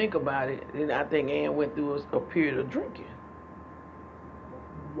if you think about it, and I think Ann went through a period of drinking.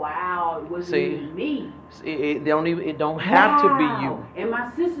 Wow, it wasn't even me. It don't have to be you. And my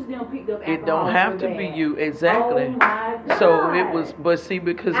sisters didn't pick up alcohol. It don't have to be you, exactly. Oh my God. So it was, but see,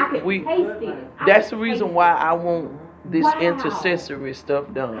 because I could taste it. That's the reason why I want this intercessory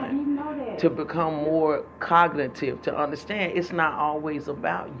stuff done. I didn't know that. To become more cognitive, to understand it's not always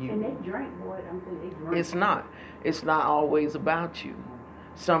about you. And they drank, boy. I'm saying they drank. It's not. It's not always about you.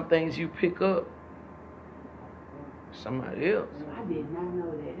 Some things you pick up, somebody else. I did not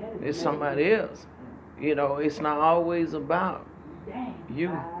know that. It's somebody else. It's not always about you.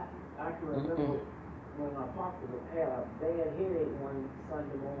 I can remember when my papa had a bad headache one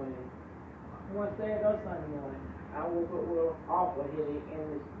Sunday morning. One Saturday or Sunday morning, I woke up with an awful headache,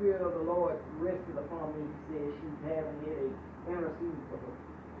 and the Spirit of the Lord rested upon me. He said she's having a headache, intercede for her.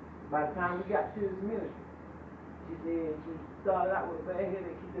 By the time we got to this ministry, she said she started out with a bad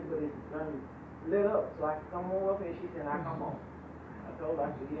headache. She said, but it's lit up, so I could come on up here. She said, I come on. I told her,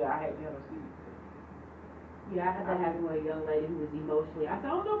 I said, yeah, I had to intercede. Yeah, I had that happen with a young lady who was emotionally. I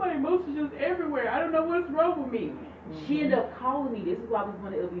said, I don't know, my emotions just everywhere. I don't know what's wrong with me. She ended up calling me. This is why I was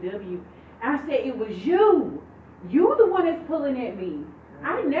going to LBW. And I said, it was you. You the one that's pulling at me.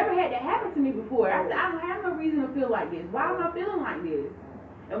 I never had that happen to me before. I said, I don't have no reason to feel like this. Why am I feeling like this?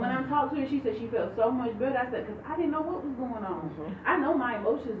 And when I talked to her, she said she felt so much better. I said, because I didn't know what was going on. I know my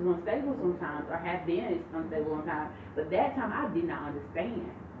emotions are unstable sometimes, or have been unstable sometimes, but that time I did not understand.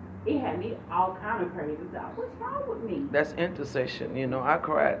 It had me all kind of crazy. What's wrong with me? That's intercession. I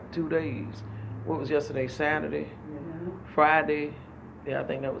cried 2 days. What was yesterday? Saturday? Friday. Yeah, I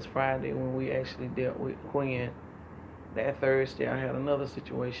think that was Friday when we actually dealt with Quinn. That Thursday, I had another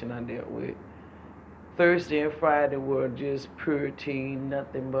situation I dealt with. Thursday and Friday were just purity,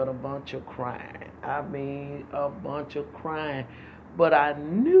 nothing but a bunch of crying. I mean, a bunch of crying. But I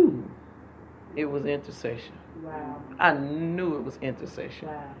knew it was intercession. Wow. I knew it was intercession.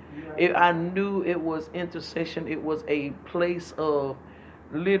 Wow. I knew it was intercession. It was a place of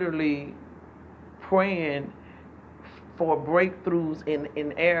literally praying for breakthroughs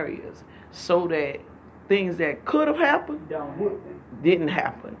in areas so that things that could have happened didn't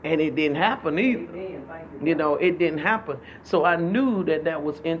happen. And it didn't happen either. It didn't happen. So I knew that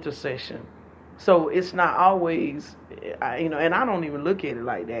was intercession. So it's not always, and I don't even look at it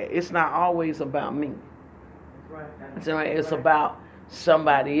like that. It's not always about me. It's about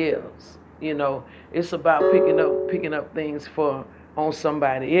somebody else. It's about picking up things on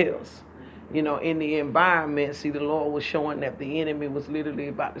somebody else. In the environment, see, the Lord was showing that the enemy was literally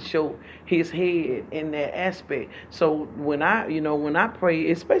about to show his head in that aspect. So when I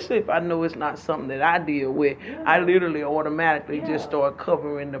pray, especially if I know it's not something that I deal with, I literally automatically just start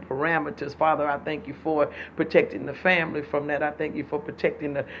covering the parameters. Father, I thank you for protecting the family from that. I thank you for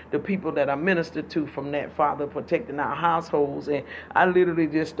protecting the people that I minister to from that, Father, protecting our households. And I literally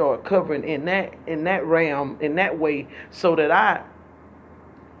just start covering in that realm, in that way, so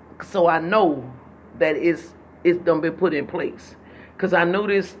I know that it's it's done been put in place. Because I know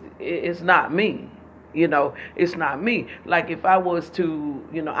this, it's not me. It's not me. Like if I was to,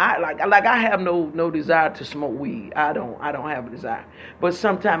 I have no desire to smoke weed. I don't have a desire. But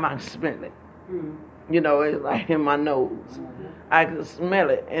sometimes I smell it. It's like in my nose. I can smell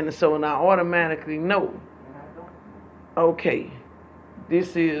it, and so I automatically know. Okay,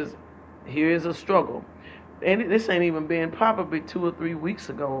 here is a struggle. And this ain't even been probably 2 or 3 weeks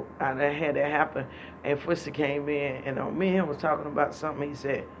ago. I had that happen, and Fristy came in, and me and him was talking about something. He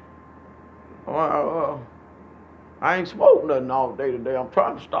said, I ain't smoked nothing all day today. I'm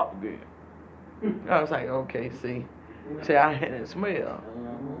trying to stop again. I was like, okay, see, I had that smell,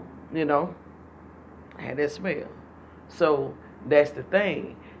 I had that smell. So that's the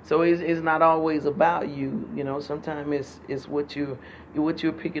thing. So it's not always about you, Sometimes it's what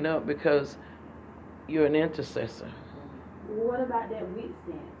you're picking up because you're an intercessor. What about that wit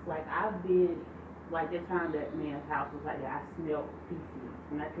sense? Like I've been, like the time that man's house was like that, I smelled feces.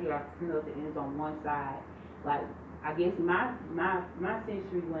 When I tell you I smelled it, and it's on one side. Like I guess my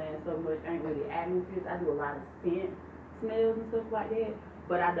sensory gland so much ain't really atmospheres. I do a lot of scent smells and stuff like that,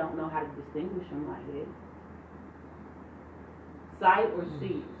 but I don't know how to distinguish them like that. Sight or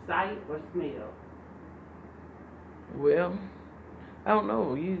see, sight or smell. Well, I don't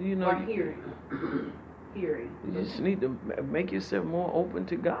know. You know. Or hearing. Hearing. You just need to make yourself more open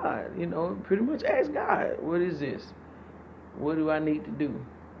to God. Pretty much ask God, what is this? What do I need to do?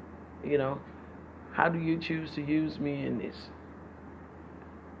 How do you choose to use me in this?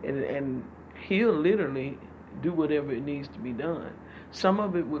 And He'll literally do whatever it needs to be done. Some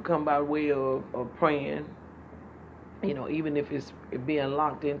of it will come by way of praying, even if it's being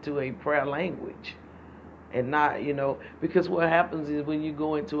locked into a prayer language. And not, because what happens is when you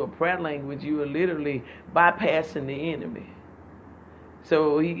go into a prayer language, you are literally bypassing the enemy.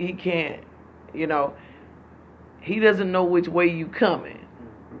 So he can't, he doesn't know which way you coming.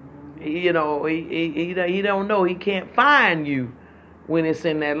 He don't know. He can't find you when it's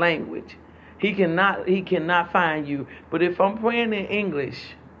in that language. He cannot find you. But if I'm praying in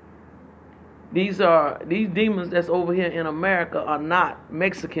English, these demons that's over here in America are not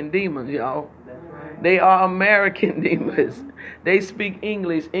Mexican demons, y'all. They are American demons. They speak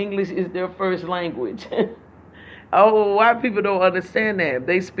English. English is their first language. Oh, why people don't understand that?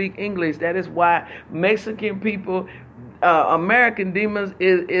 They speak English. That is why Mexican people, American demons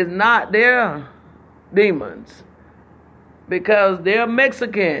is not their demons. Because they're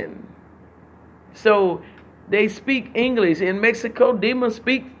Mexican. So they speak English. In Mexico, demons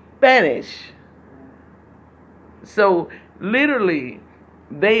speak Spanish. So literally,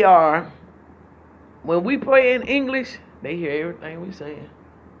 they are... When we pray in English, they hear everything we saying.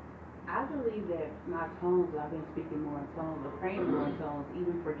 I believe that my tones, I've been speaking more in tones, or praying more in tones,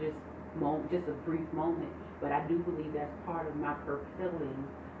 even for just a brief moment. But I do believe that's part of my propelling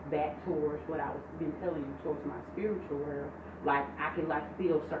back towards what I've been telling you, towards my spiritual world. Like I can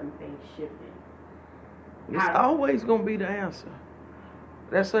feel certain things shifting. It's always gonna be the answer.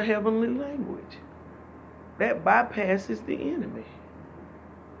 That's a heavenly language. That bypasses the enemy.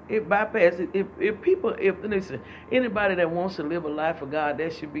 It bypasses. Listen, anybody that wants to live a life for God,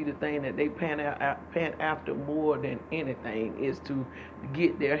 that should be the thing that they pant after more than anything, is to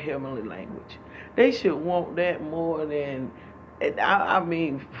get their heavenly language. They should want that more than,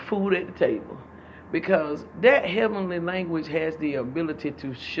 food at the table. Because that heavenly language has the ability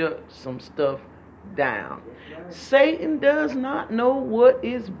to shut some stuff down. Satan does not know what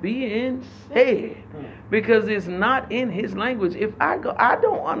is being said because it's not in his language. If I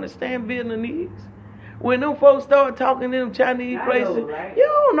don't understand Vietnamese. When them folks start talking in them Chinese places, right? You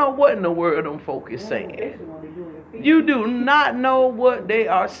don't know what in the world them folk is saying. You do not know what they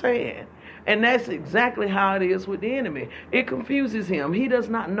are saying. And that's exactly how it is with the enemy. It confuses him. He does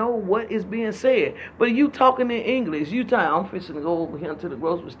not know what is being said. But you talking in English, I'm fixing to go over here to the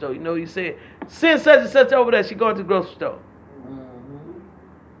grocery store. You said, send such and such over there. She going to the grocery store. Mm-hmm.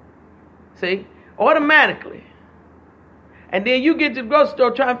 See? Automatically. And then you get to the grocery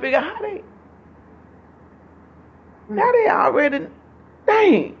store trying to figure out how they already,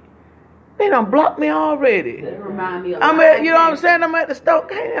 dang. They done blocked me already. That remind me of you know what I'm saying? I'm at the store.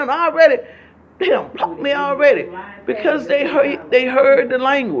 Damn, already. They done blocked me already. Because they heard the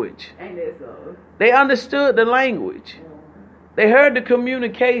language. They understood the language. They heard the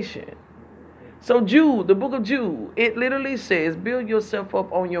communication. So Jude, the book of Jude, it literally says, build yourself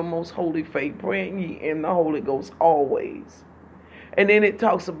up on your most holy faith, praying ye in the Holy Ghost always. And then it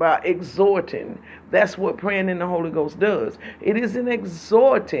talks about exhorting. That's what praying in the Holy Ghost does. It isn't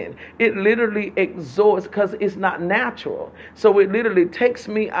exhorting. It literally exhorts because it's not natural. So it literally takes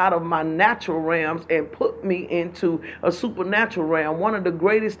me out of my natural realms and put me into a supernatural realm. One of the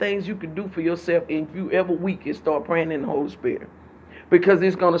greatest things you can do for yourself if you ever weak is start praying in the Holy Spirit. Because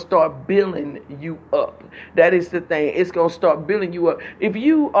it's going to start building you up. That is the thing. It's going to start building you up. If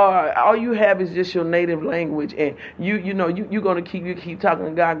you are, all you have is just your native language, and you're going to keep talking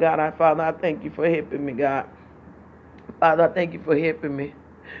to God. God, Father, I thank you for helping me, God. Father, I thank you for helping me.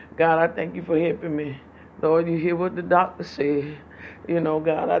 God, I thank you for helping me. Lord, you hear what the doctor said.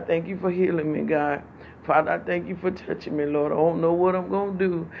 God, I thank you for healing me, God. Father, I thank you for touching me, Lord. I don't know what I'm going to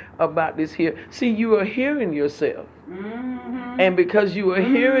do about this here. See, you are hearing yourself. Mm-hmm. And because you are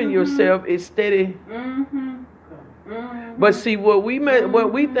hearing yourself, it's steady. Mm-hmm. Mm-hmm. But see, what we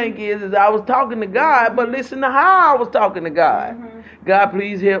think is I was talking to God, but listen to how I was talking to God. Mm-hmm. God,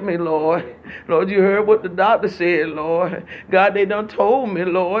 please help me, Lord. Lord, you heard what the doctor said, Lord. God, they done told me,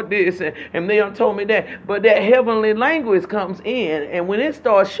 Lord, this, and they done told me that. But that heavenly language comes in, and when it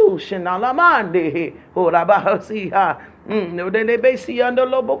starts, no de le besi ando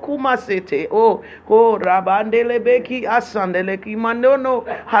lobo kuma sete o rabandele beki asandele ki mandono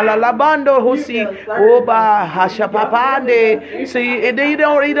halalabando hosi oba hashapapande. See, and he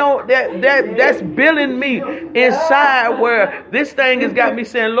don't that's building me inside where this thing has got me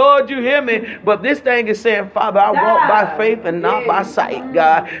saying, Lord, you hear me, but this thing is saying, Father, I walk by faith and not by sight,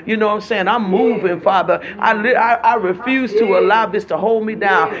 God. You know what I'm saying? I'm moving, Father. I refuse to allow this to hold me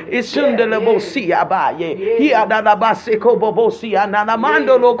down. It's shundelebo si abaye he adadabase. See,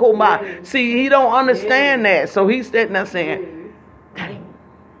 he don't understand that. So he's sitting there saying, dang,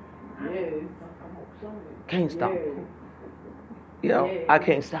 can't stop. I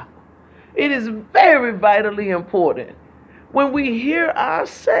can't stop. It is very vitally important. When we hear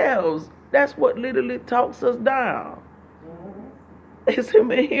ourselves, that's what literally talks us down. It's him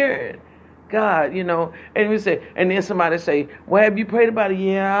hearing God, and we say, and then somebody say, well, have you prayed about it?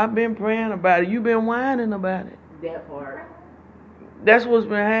 Yeah, I've been praying about it. You've been whining about it. That part. That's what's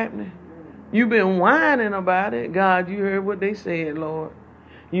been happening. You've been whining about it. God, you heard what they said, Lord.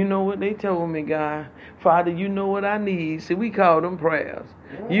 You know what they told me, God. Father, you know what I need. See, we call them prayers.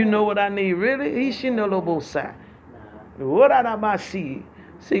 You know what I need. Really? He should know both sides. What I see?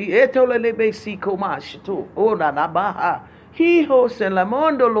 See, etolebe si komashito. Oh, na na baha. He hosts la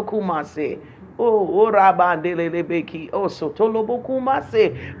mondo lokumase. Oh, rabandele lebeki. Oh, so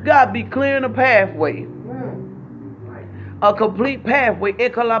tolobokumase. God be clearing the pathway. A complete pathway.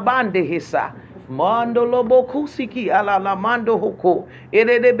 Ekalabande hisa. Mando lobo kusiki ala la mando hoko.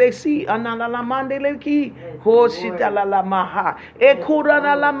 Ere besi anala la mandele ki. Ho shitala la maha. Ekura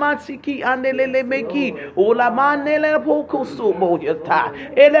na la mansiki andele meki. Ola manele poko subo yata.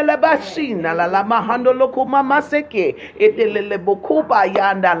 Ele la basina la la mahando loko mama seke. Etele bokuba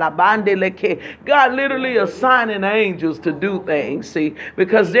yanda la bandele ke. God literally assigning angels to do things, see,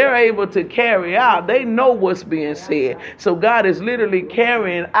 because they're able to carry out. They know what's being said. So God is literally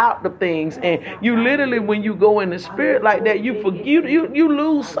carrying out the things, and you literally, when you go in the spirit like that, you forget, you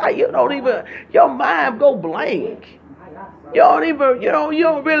lose sight. You don't even, your mind go blank. You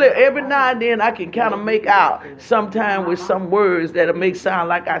don't really, every now and then I can kind of make out sometime with some words that may sound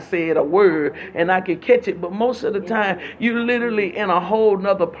like I said a word and I can catch it. But most of the time, you literally in a whole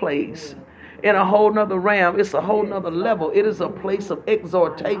nother place. In a whole nother realm. It's a whole nother level. It is a place of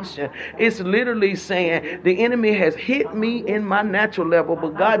exhortation. It's literally saying the enemy has hit me in my natural level,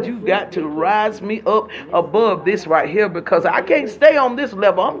 but God, you got to rise me up above this right here, because I can't stay on this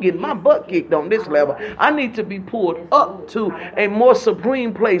level. I'm getting my butt kicked on this level. I need to be pulled up to a more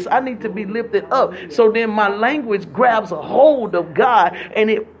supreme place. I need to be lifted up. So then my language grabs a hold of God and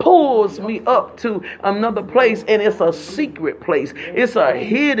it pulls me up to another place, and it's a secret place. It's a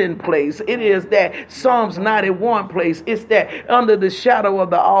hidden place. It is that Psalms 91 place. It's that under the shadow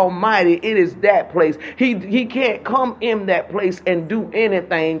of the Almighty. It is that place. He can't come in that place and do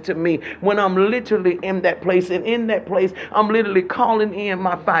anything to me when I'm literally in that place. And in that place, I'm literally calling in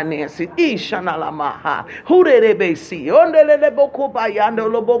my finances.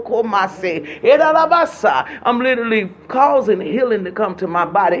 I'm literally causing healing to come to my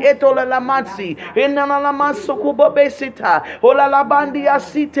body.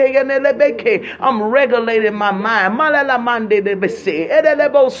 I'm regulating my mind. Malalamande de bese.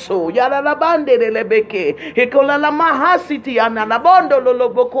 Edeleboso. Yalalabande de lebeke. Hekolala mahasiti analabondo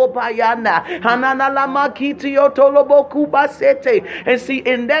loloboko payana. Hananalamakiti otoloboku basete. And see,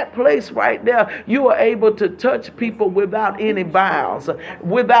 in that place right there, you are able to touch people without any bounds.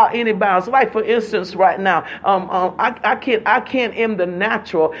 Without any bounds. Like for instance, right now, I can't in the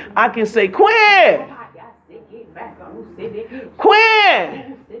natural. I can say, Quinn!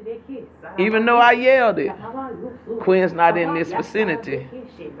 Quinn! Even though I yelled it, Quinn's not in this vicinity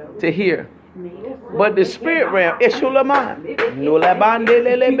to hear. But the spirit realm, Eshulaman, Nulabande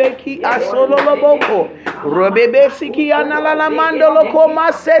Lelebeki, Asoloboko, Robebesiki, Analamando Loco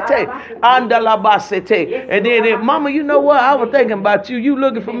Masete, Andalabasete. And then, Mama, you know what? I was thinking about you. You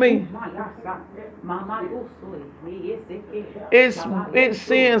looking for me? It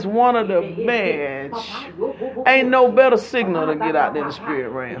sends one of the badge. Ain't no better signal to get out than the spirit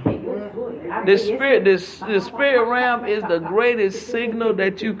realm. The spirit realm is the greatest signal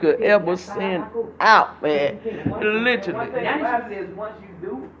that you could ever send out, man. Literally. Once you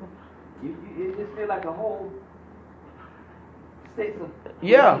do, it just feel like a whole state of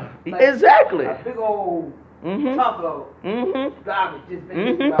exactly. A big old chunk of garbage just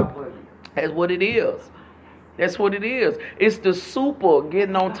been out for you. That's what it is. That's what it is. It's the super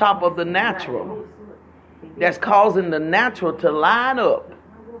getting on top of the natural that's causing the natural to line up.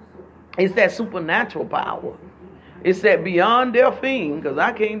 It's that supernatural power. It's that beyond their thing, because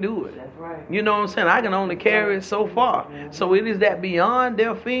I can't do it. That's right. You know what I'm saying? I can only carry it so far. So it is that beyond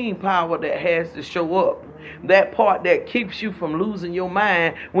their thing power that has to show up. That part that keeps you from losing your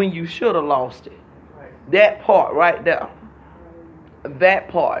mind when you should have lost it. That part right there. That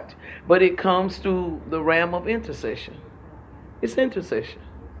part. But it comes through the realm of intercession. It's intercession.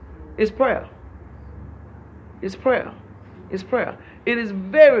 It's prayer. It's prayer. It's prayer. It is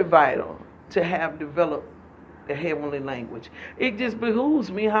very vital to have developed the heavenly language. It just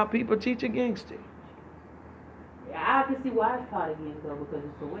behooves me how people teach against it. I can see why it's taught against though, because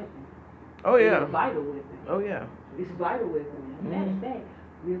it's a weapon. Oh yeah. It's a vital weapon. Oh yeah. It's a vital weapon. Matter of fact,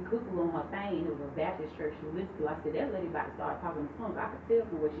 Real Cuckoo on her thing, it was a Baptist church she listened to. I said, that lady about to start talking in tongues. I could tell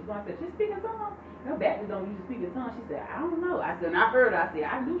from what she's going. I said, she's speaking tongues? No, Baptists don't usually speak in tongues. She said, I don't know. I said, and I heard her. I said,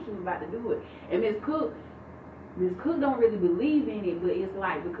 I knew she was about to do it. And Miss Cook don't really believe in it, but it's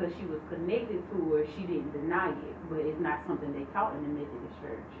like because she was connected to her, she didn't deny it. But it's not something they taught in the Methodist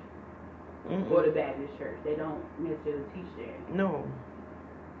church or the Baptist church. They don't necessarily teach that. No.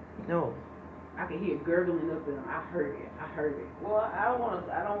 I could hear it gurgling up in them. I heard it. Well, I don't want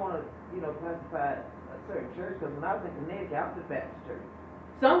to, classify a certain church, because when I was in Connecticut, I was at Baptist church.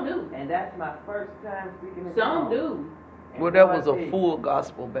 Some do. And that's my first time speaking in Some tongues. do. And Well, that boy, was I a tell you, full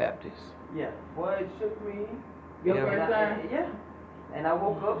gospel Baptist. Yeah. Boy, it shook me. Your Yeah. first time? Yeah. And I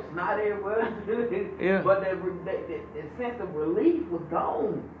woke up snotty everywhere. Yeah. But the sense of relief was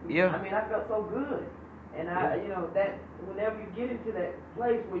gone. Yeah. I mean, I felt so good. And that whenever you get into that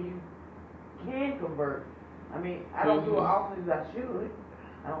place where you can convert, I mean, I don't do it often as I should.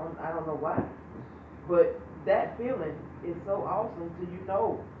 I don't know why. But that feeling is so awesome till you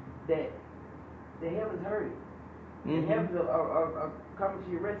know that the heavens heard it. The heavens are coming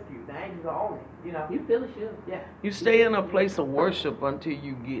to your rescue. The angels are on it, You feel it, sure. Yeah. You stay in a place of worship until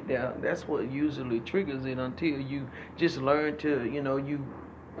you get there. That's what usually triggers it, until you just learn to,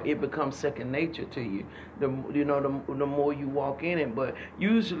 it becomes second nature to you. The more you walk in it. But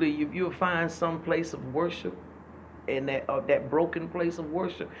usually, if you'll find some place of worship, and that broken place of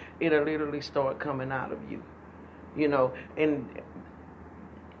worship, it'll literally start coming out of you. And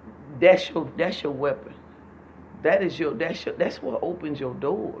that's your weapon. That's what opens your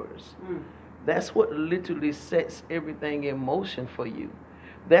doors. That's what literally sets everything in motion for you.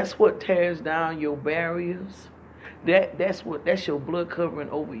 That's what tears down your barriers. That's your blood covering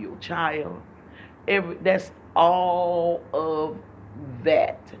over your child. That's all of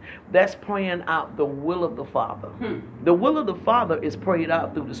that. That's praying out the will of the Father. The will of the Father is prayed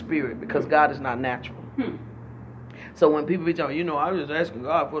out through the Spirit, because God is not natural. So when people be talking, I was just asking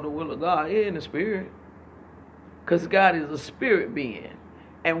God for the will of God, in the Spirit. Because God is a spirit being.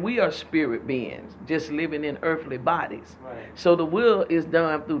 And we are spirit beings, just living in earthly bodies. Right. So the will is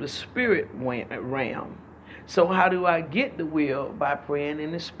done through the spirit realm. So how do I get the will? By praying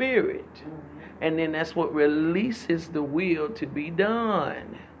in the Spirit. And then that's what releases the will to be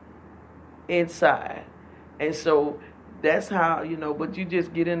done inside. And so that's how, but you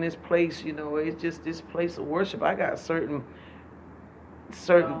just get in this place, it's just this place of worship. I got certain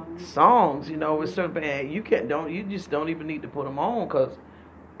songs, with certain, you just don't even need to put them on, because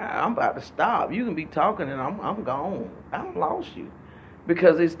I'm about to stop. You can be talking and I'm gone. I lost you.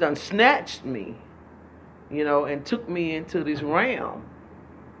 because it's done snatched me, and took me into this realm.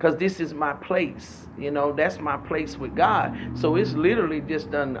 Because this is my place, that's my place with God. So it's literally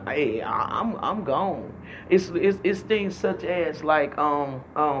just done. Hey, I'm gone. It's things such as like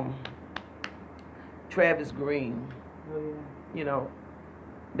Travis Green,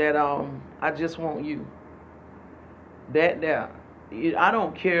 that I just want you. That I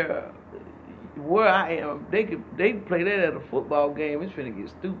don't care where I am. They can play that at a football game. It's finna get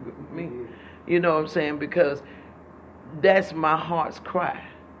stupid with me. You know what I'm saying? Because that's my heart's cry.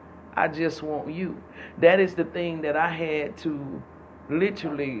 I just want you. That is the thing that I had to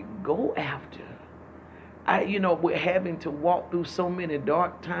literally go after. With having to walk through so many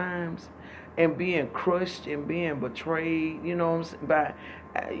dark times and being crushed and being betrayed, there was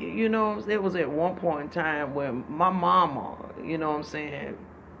at one point in time when my mama,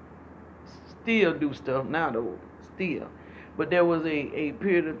 still do stuff now though, still. But there was a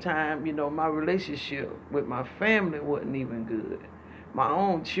period of time, my relationship with my family wasn't even good. My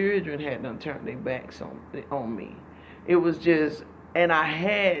own children had done turned their backs on me. It was just, and I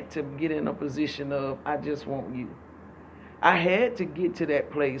had to get in a position of, I just want you. I had to get to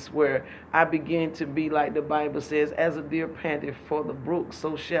that place where I began to be like the Bible says, as a deer panteth for the brook,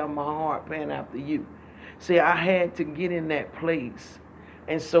 so shall my heart pant after you. See, I had to get in that place.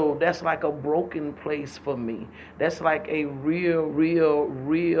 And so that's like a broken place for me. That's like a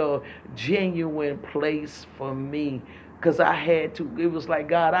real, genuine place for me. Because I had to, it was like,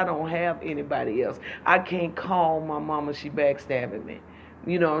 God, I don't have anybody else. I can't call my mama, she backstabbing me.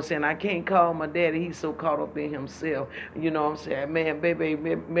 You know what I'm saying? I can't call my daddy. He's so caught up in himself. You know what I'm saying? Man, baby,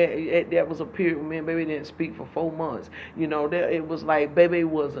 that was a period when me and baby didn't speak for 4 months. It was like baby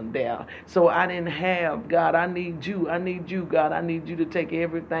wasn't there. So I didn't have, God, I need you. I need you, God. I need you to take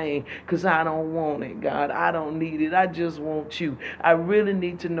everything because I don't want it, God. I don't need it. I just want you. I really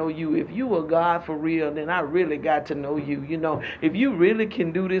need to know you. If you are God for real, then I really got to know you. If you really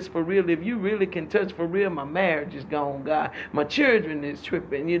can do this for real, if you really can touch for real, my marriage is gone, God. My children is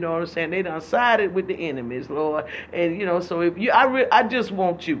tripping, you know what I'm saying? They done sided with the enemies, Lord. And so if you, I just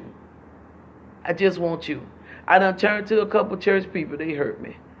want you. I just want you. I done turned to a couple church people, they hurt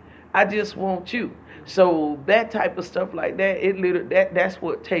me. I just want you. So that type of stuff like that, that's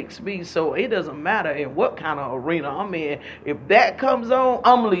what takes me. So it doesn't matter in what kind of arena I'm in. If that comes on,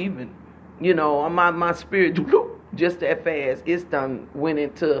 I'm leaving. My spirit just that fast. It's done went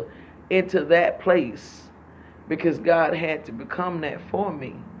into that place. Because God had to become that for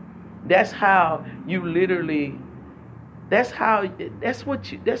me. That's how you literally, that's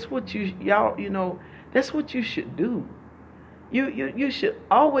what you should do. You should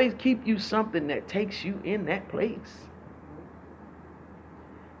always keep you something that takes you in that place.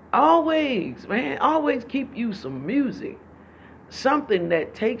 Always, man, always keep you some music. Something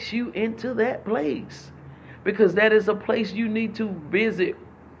that takes you into that place. Because that is a place you need to visit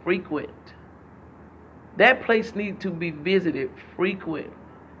frequent. That place needs to be visited frequent.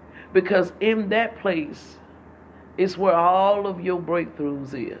 Because in that place is where all of your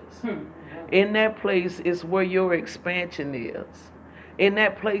breakthroughs is. In that place is where your expansion is. In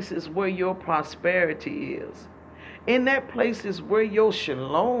that place is where your prosperity is. In that place is where your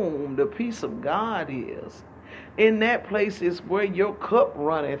shalom, the peace of God is. In that place is where your cup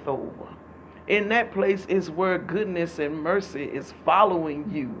runneth over. In that place is where goodness and mercy is following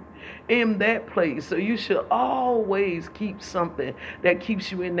you. In that place. So you should always keep something that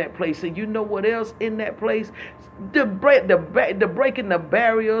keeps you in that place. And you know what else in that place? The breaking the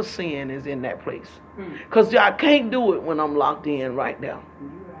barrier of sin is in that place. Because I can't do it when I'm locked in right now.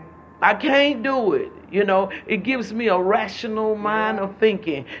 I can't do it. It gives me a rational mind of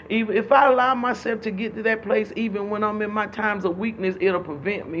thinking. Even if I allow myself to get to that place, even when I'm in my times of weakness, it'll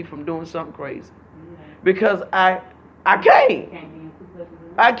prevent me from doing something crazy. Because I can't.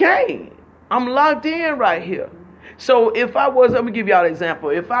 I can't. I'm locked in right here. So if I was, let me give y'all an example.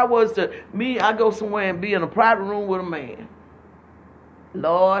 If I was I go somewhere and be in a private room with a man.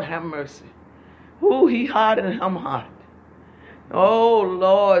 Lord have mercy. Ooh, he hot and I'm hot. Oh,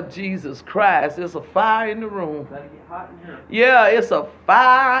 Lord Jesus Christ. There's a fire in the room. Yeah, it's a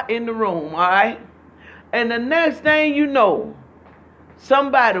fire in the room, all right? And the next thing you know,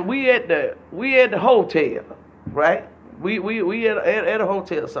 we at the hotel, right? We at a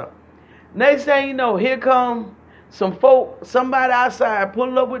hotel or something. Next thing you know, here come some folk, somebody outside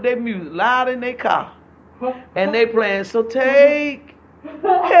pulling up with their music loud in their car. And they playing, so take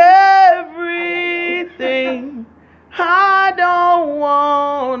everything. I don't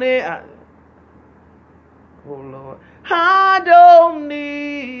want it. Oh, Lord. I don't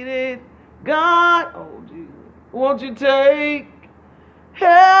need it. God, oh, Jesus. Won't you take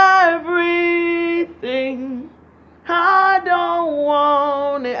everything. I don't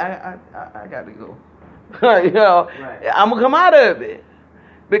want it. I got to go. You know, Right. I'm going to come out of it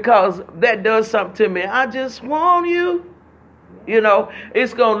because that does something to me. I just want you. You know,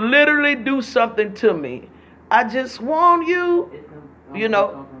 it's going to literally do something to me. I just want you. You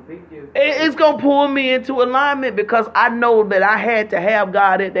know, it's going to pull me into alignment because I know that I had to have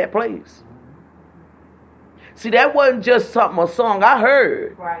God at that place. See, that wasn't just a song I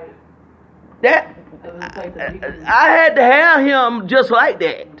heard. Right. That I had to have him just like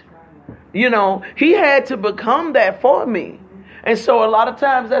that. You know, he had to become that for me. And so a lot of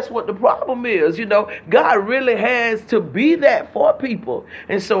times that's what the problem is. You know, God really has to be that for people.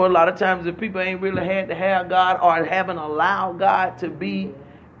 And so a lot of times if people ain't really had to have God or haven't allowed God to be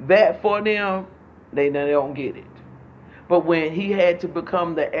that for them, they don't get it. But when he had to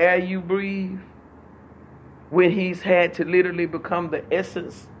become the air you breathe, when he's had to literally become the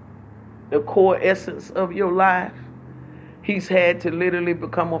essence, the core essence of your life, he's had to literally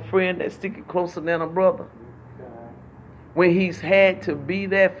become a friend that's sticking closer than a brother. When he's had to be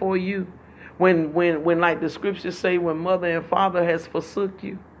there for you, when like the scriptures say, when mother and father has forsook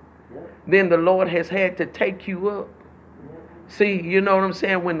you, then the Lord has had to take you up. See, you know what I'm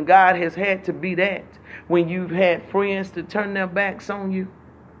saying? When God has had to be that, when you've had friends to turn their backs on you,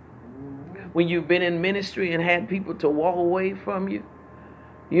 when you've been in ministry and had people to walk away from you,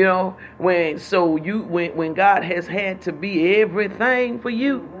 you know, when God has had to be everything for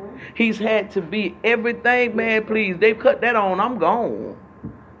you, he's had to be everything, man, please. They've cut that on. I'm gone.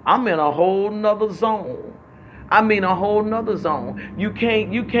 I'm in a whole nother zone. I mean, a whole nother zone. You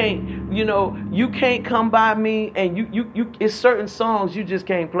can't, you can't come by me and you it's certain songs you just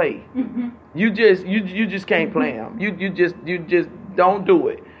can't play. You just can't play them. You just don't do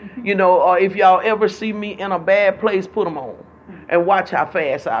it. You know, or if y'all ever see me in a bad place, put them on. And watch how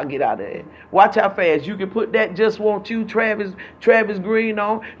fast I'll get out of it. Watch how fast. You can put that Just Want You, Travis Green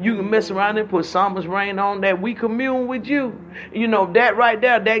on. You can mess around and put Summer's Rain on, that We Commune With You. You know, that right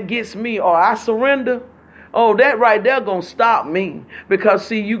there, that gets me. Or I Surrender. Oh, that right there gonna stop me. Because,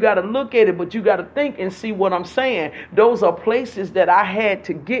 see, you got to look at it, but you got to think and see what I'm saying. Those are places that I had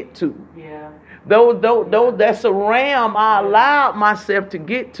to get to. Yeah. Though that's a realm I allowed myself to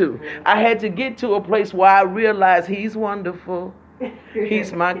get to. I had to get to a place where I realized he's wonderful.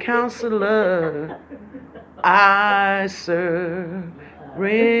 He's my counselor. I surrender.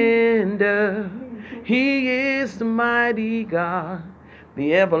 He is the mighty God,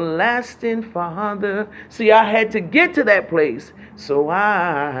 the everlasting Father. See, I had to get to that place. So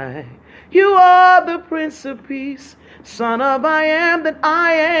you are the Prince of Peace, Son of I am that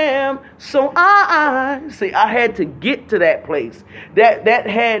I am. So I had to get to that place. That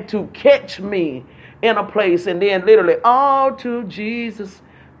had to catch me in a place, and then literally, all to Jesus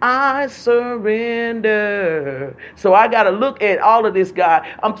I surrender. So I got to look at all of this, God.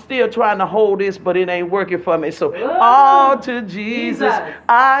 I'm still trying to hold this, but it ain't working for me. So all to Jesus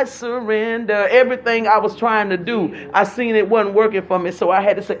I surrender. Everything I was trying to do, I seen it wasn't working for me. So I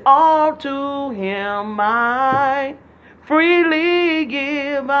had to say, all to him I freely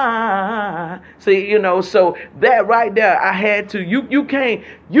give I. See, you know, so that right there, I had to. You can't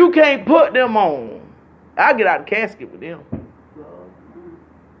put them on. I'll get out of the casket with them.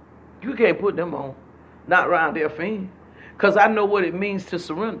 You can't put them on. Not around their feet. Because I know what it means to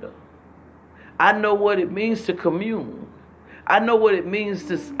surrender. I know what it means to commune. I know what it means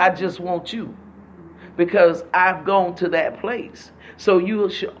to, I just want you. Because I've gone to that place. So you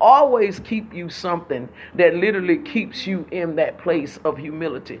should always keep you something that literally keeps you in that place of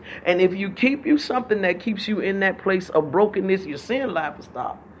humility. And if you keep you something that keeps you in that place of brokenness, your sin life will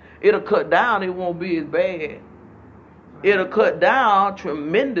stop. It'll cut down. It won't be as bad. It'll cut down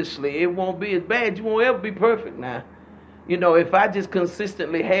tremendously. It won't be as bad. You won't ever be perfect now. You know, if I just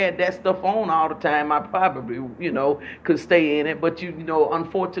consistently had that stuff on all the time, I probably, could stay in it. But,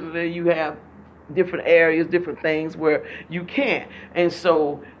 unfortunately, you have different areas, different things where you can't. And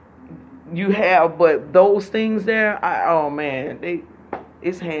so you have, but those things there,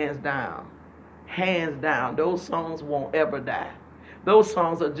 it's hands down. Hands down. Those songs won't ever die. Those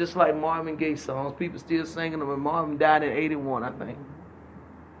songs are just like Marvin Gaye songs. People still singing them, and Marvin died in 81, I think.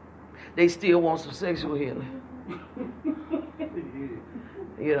 They still want some sexual healing.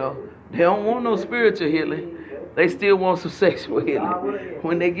 They don't want no spiritual healing. They still want some sexual healing.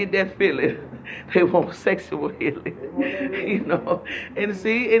 When they get that feeling, they want sexual healing. And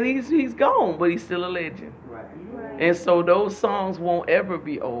see, and he's gone, but he's still a legend. And so those songs won't ever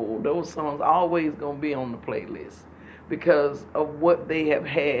be old. Those songs always gonna be on the playlist. because of what they have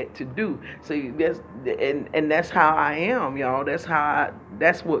had to do. See, that's how I am, y'all.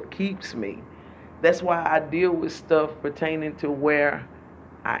 That's what keeps me. That's why I deal with stuff pertaining to where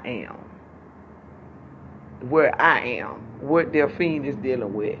I am. What Delphine is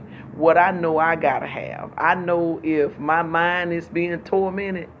dealing with. What I know I gotta have. I know if my mind is being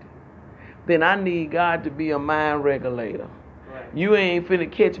tormented, then I need God to be a mind regulator. Right. You ain't finna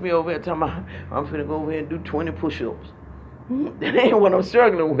catch me over here talking about, I'm finna go over here and do 20 push-ups. That ain't what I'm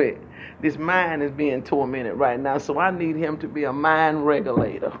struggling with. This mind is being tormented right now, so I need him to be a mind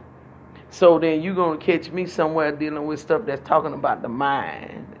regulator. So then you're going to catch me somewhere dealing with stuff that's talking about the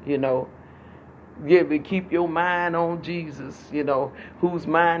mind, you know. Yeah, but keep your mind on Jesus, you know, whose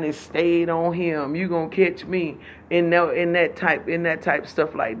mind is stayed on him. You're gonna catch me in that type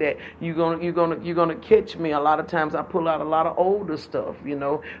stuff like that. You're gonna catch me. A lot of times I pull out a lot of older stuff, you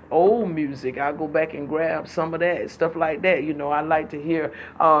know, old music. I go back and grab some of that stuff like that. You know, I like to hear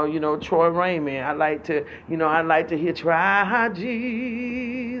Troy Raymond. I like to hear Try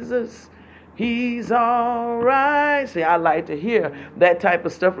Jesus. He's all right. See, I like to hear that type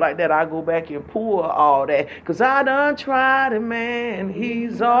of stuff like that. I go back and pull all that. Because I done tried it, man.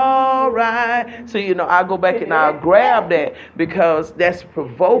 He's all right. So, I go back and I'll grab that because that's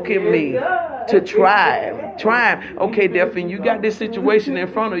provoking me to try him. Okay, Delphine, you got this situation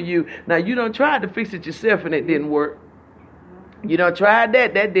in front of you. Now, you done tried to fix it yourself and it didn't work. You done tried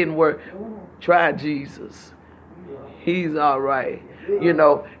that didn't work. Try Jesus. He's all right.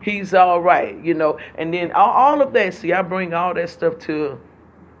 He's all right, and then all of that. See, I bring all that stuff to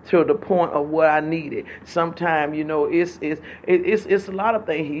the point of what I needed. Sometimes, it's a lot of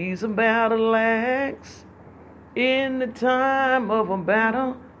things. He's a battle axe in the time of a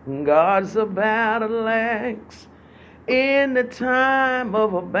battle. God's a battle axe in the time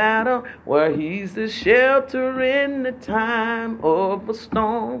of a battle, where he's the shelter in the time of a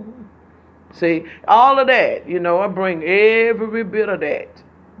storm. See, all of that, I bring every bit of that.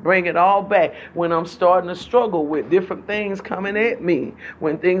 Bring it all back when I'm starting to struggle with different things coming at me,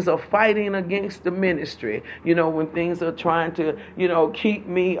 when things are fighting against the ministry, when things are trying to, keep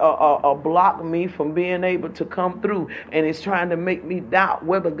me or block me from being able to come through, and it's trying to make me doubt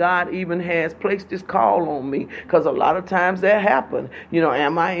whether God even has placed this call on me, because a lot of times that happens.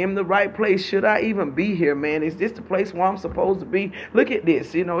 Am I in the right place? Should I even be here, man? Is this the place where I'm supposed to be? Look at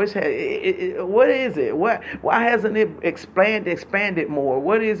this, what is it? Why hasn't it expanded more?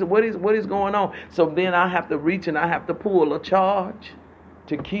 What is going on? So then I have to reach and I have to pull a charge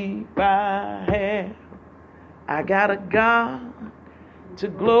to keep I have. I got a God to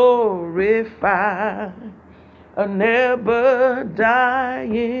glorify, a never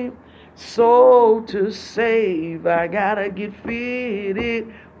dying soul to save. I gotta get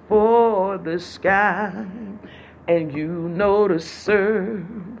fitted for the sky, and to serve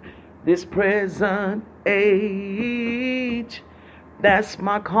this present age. That's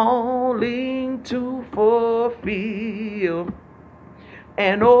my calling to fulfill.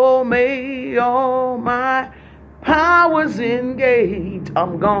 And may all my powers engage.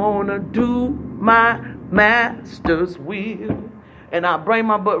 I'm gonna do my master's will. And I bring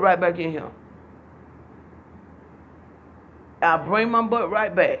my butt right back in here. I bring my butt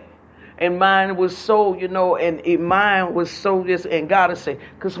right back. And mine was so, mine was so this, and God will say,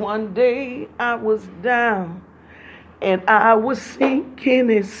 because one day I was down. And I was sinking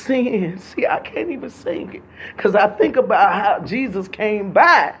in sin. See, I can't even sing it. Because I think about how Jesus came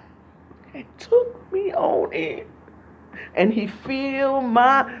by and took me on in. And he filled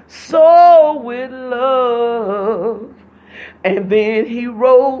my soul with love. And then he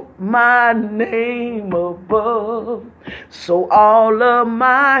wrote my name above. So all of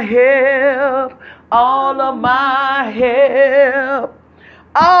my help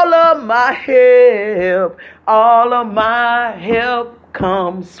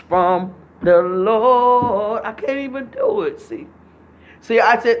comes from the Lord. I can't even do it. See,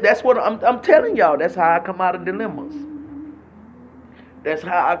 I said that's what I'm telling y'all. That's how I come out of dilemmas. That's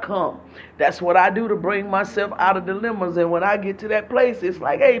how I come. That's what I do to bring myself out of dilemmas. And when I get to that place, it's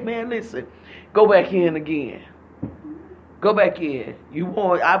like, hey man, listen, go back in again. Go back in.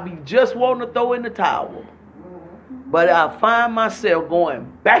 I be just wanting to throw in the towel. But I find myself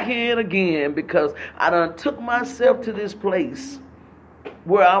going back in again because I done took myself to this place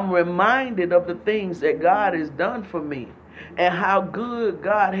where I'm reminded of the things that God has done for me and how good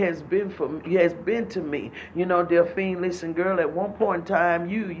God has been to me. Delphine, listen, girl, at one point in time,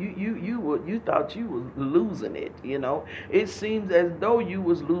 you thought you was losing it. It seems as though you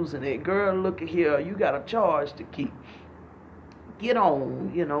was losing it. Girl, look at here, you got a charge to keep. Get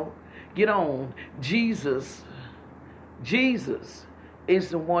on, get on. Jesus Jesus is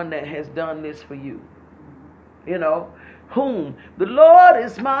the one that has done this for you. You know, whom the Lord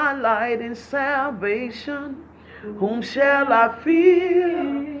is my light and salvation. Whom shall I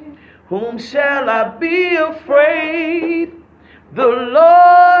fear? Whom shall I be afraid? The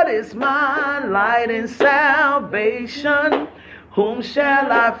Lord is my light and salvation. Whom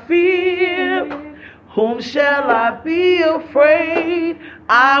shall I fear? Whom shall I be afraid?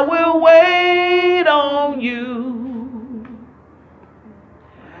 I will wait on you.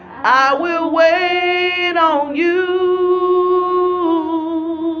 I will wait on you.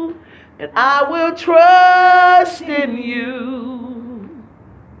 And I will trust in you.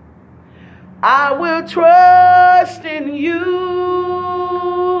 I will trust in you.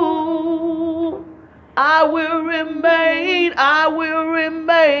 I will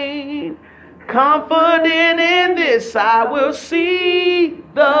remain confident in this. I will see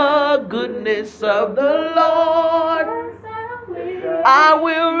the goodness of the Lord. I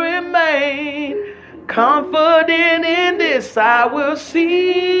will remain confident in this. I will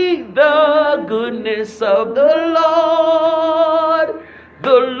see the goodness of the Lord.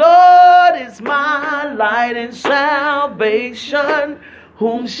 The Lord is my light and salvation.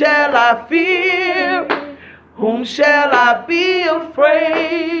 Whom shall I fear? Whom shall I be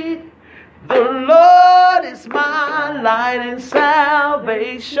afraid? The Lord is my light and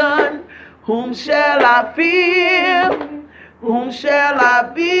salvation. Whom shall I fear? Whom shall I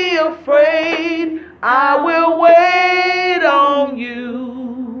be afraid? I will wait on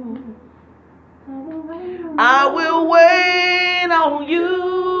you. I will wait on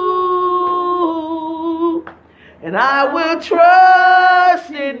you. And I will trust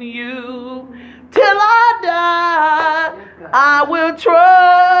in you till I die. I will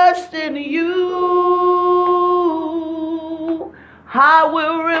trust in you. I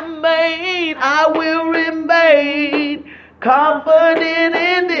will remain confident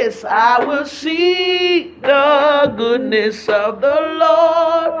in this. I will see the goodness of the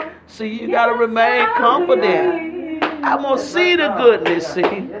Lord. See, you got to remain confident. I'm going to see the goodness,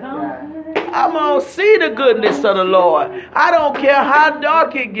 see. I'm going to see the goodness of the Lord. I don't care how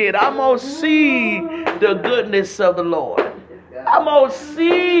dark it gets. I'm going to see the goodness of the Lord. I'm going to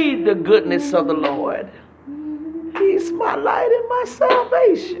see the goodness of the Lord. He's my light and my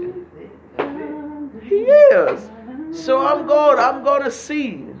salvation. He is. So I'm going to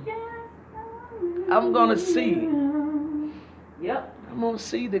see. I'm going to see. Yep. I'm going to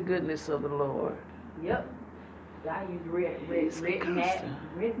see the goodness of the Lord. Yep. I use Matt,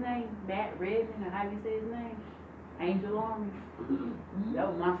 his name, Matt Redman, or how you say his name? Angel Army. That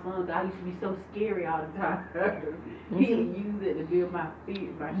was my son. I used to be so scary all the time. He used it to build my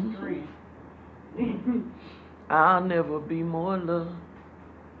feet, my strength. I'll never be more loved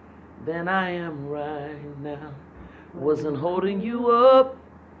than I am right now. Wasn't holding you up,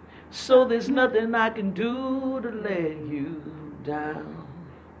 so there's nothing I can do to let you down.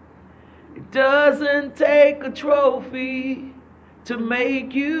 It doesn't take a trophy to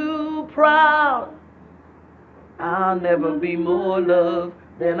make you proud. I'll never be more loved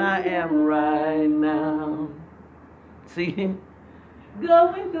than I am right now. See?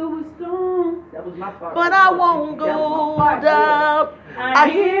 Going through a storm. That was my part. But I won't go down. I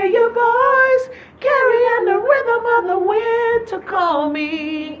hear your voice carrying the rhythm of the wind to call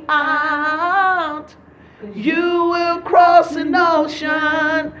me out. You will cross an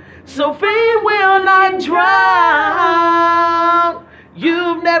ocean, so feet will not drown.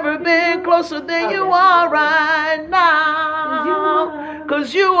 You've never been closer than you are right now.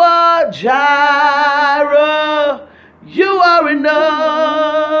 'Cause you are Jireh. You are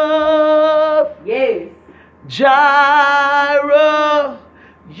enough. Yes. Jireh.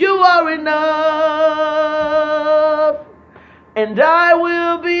 You are enough. And I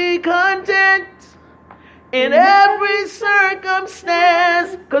will be content in every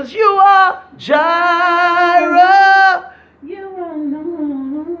circumstance, 'cause you are Jireh.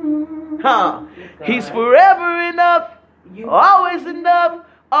 He's forever enough, always enough,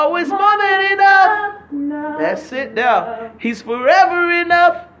 always more than enough. That's it now. He's forever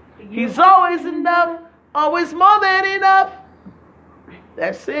enough, he's always enough, always more than enough.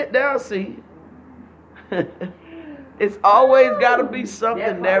 That's it now, see. It's always got to be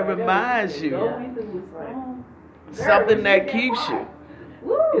something that reminds you. Something that keeps you.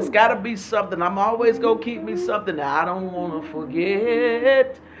 It's got to be something. I'm always going to keep me something that I don't want to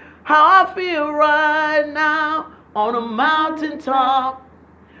forget. How I feel right now on a mountaintop.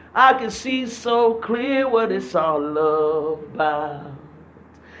 I can see so clear what it's all about.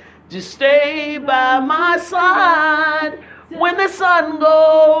 Just stay by my side when the sun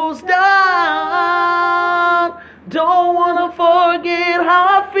goes down. Don't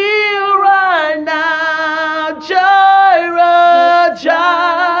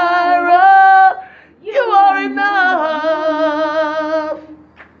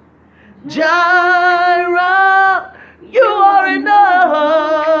Jireh, you are enough,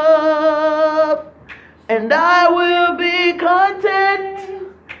 and I will be content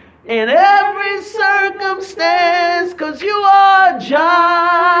in every circumstance, 'cause you are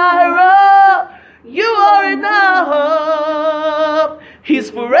Jireh, you are enough.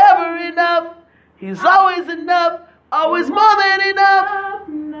 He's forever enough, he's always enough, always more than enough,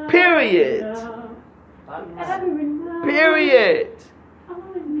 period. Period.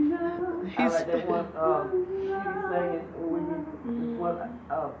 I like that one, she was singing,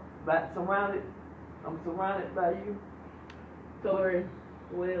 about surrounded, I'm surrounded by you. Story.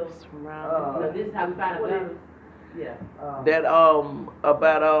 Well, Surrounded. this is how we find a baby. Yeah. That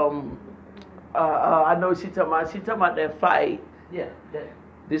about I know she talking about that fight. Yeah, that,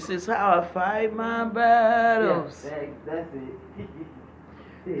 This is how I fight my battles. yeah, that's it.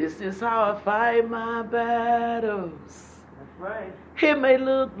 This is how I fight my battles. That's right. It may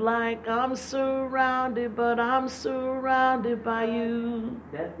look like I'm surrounded, but I'm surrounded by you.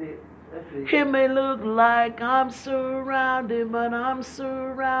 That's it. That's it. It may look like I'm surrounded, but I'm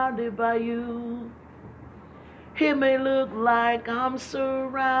surrounded by you. It may look like I'm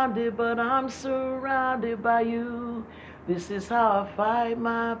surrounded, but I'm surrounded by you. This is how I fight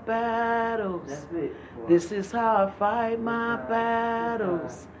my battles. That's it. Boy. This is how I fight my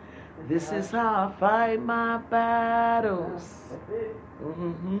battles. This is how I fight my battles. That's it.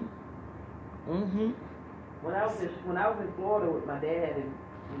 Mhm. Mhm. When I was in Florida with my dad and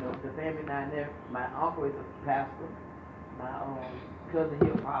the family down there, my uncle is a pastor, my cousin he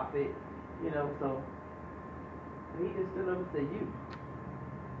a prophet, so he just stood up and said, "You,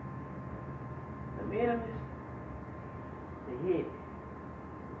 the enemy, the head,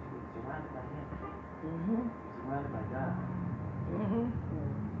 surrounded by him, Mhm. surrounded by God." Mhm.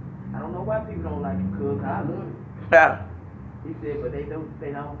 I don't know why people don't like him, cuz I love him. Yeah. He said, but they don't.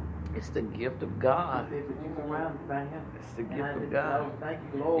 It's the gift of He God. said, but you surrounded by him. It's the And gift I of just, God. thank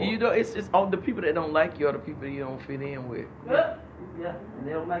you, Lord. It's just all the people that don't like you are the people you don't fit in with. Yeah, and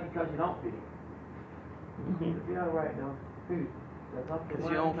they don't like it because you don't fit in. Mhm. It'll be all right though. Because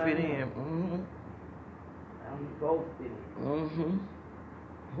you don't fit in. Mhm. I don't both fit in. Mhm.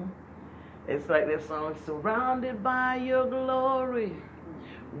 It's like that song, surrounded by your glory.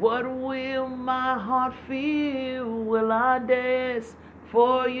 What will my heart feel? Will I dance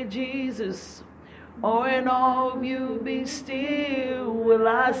for you, Jesus? Or in all of you be still? Will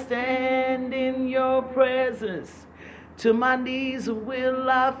I stand in your presence? To my knees will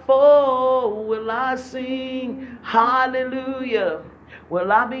I fall? Will I sing hallelujah?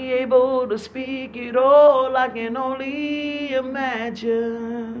 Will I be able to speak it all? I can only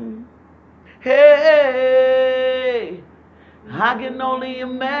imagine. Hey, I can only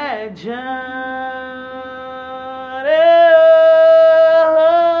imagine.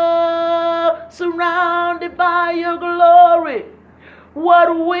 Oh, surrounded by your glory. What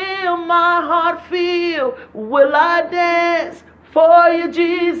will my heart feel? Will I dance for you,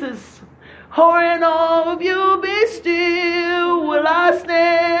 Jesus? Or in all of you be still? Will I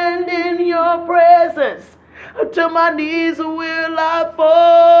stand in your presence? To my knees will I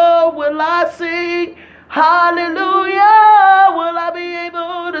fall? Will I sing hallelujah? Will I be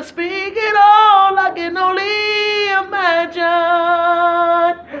able to speak it all? I can only imagine.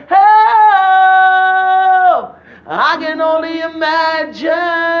 Oh, I can only imagine.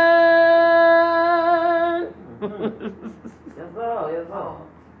 Yes, sir. Yes, sir.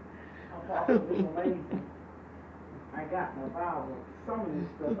 Apostle, it's amazing. I got my Bible. Some of this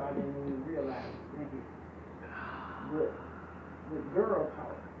stuff I didn't even realize. With girl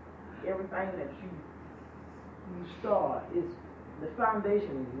talk, everything that you start is the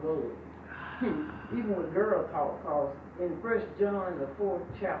foundation is love. Even with girl talk, because in 1 John the 4th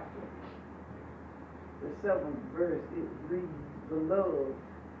chapter, the 7th verse, it reads, "Beloved,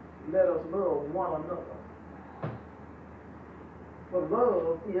 let us love one another. For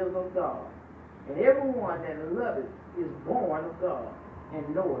love is of God, and everyone that loveth is born of God and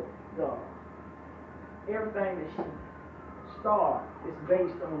knoweth God." Everything that she starts is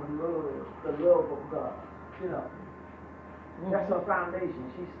based on love, the love of God. That's her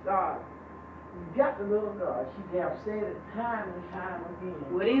foundation. She starts. You got the love of God. She have said it time and time again.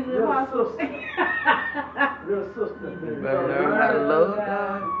 What is it, Little Apostle? sister. Little sister. You better learn how to love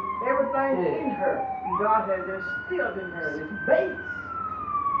God. Everything in her, God has instilled in her is based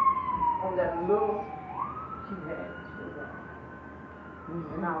on that love she has for God.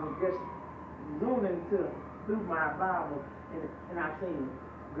 And I'm just zooming through my Bible, and I seen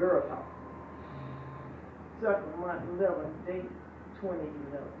girl talk. 2nd month 11, date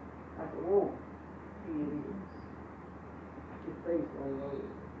 2011. I said, whoa, here it is. It's based on love.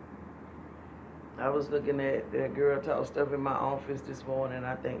 I was looking at that Girl Talk stuff in my office this morning.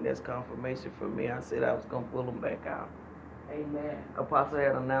 I think that's confirmation for me. I said I was going to pull them back out. Amen. Apostle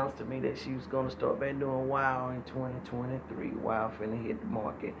had announced to me that she was going to start back doing WOW in 2023. WOW finna hit the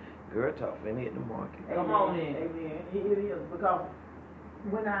market. Girl Talk finna hit the market. Come on in. Amen. It is because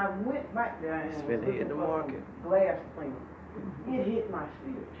when I went back there and It's was finna looking hit the for market. glass things, it hit my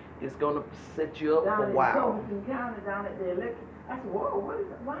spirit. It's going to set you up Down for in WOW. Covington County, down at the electric. I said, whoa, what is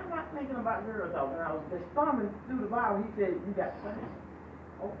that? Why am I thinking about Girl Talk? And I was just thumbing through the Bible. He said, you got plans.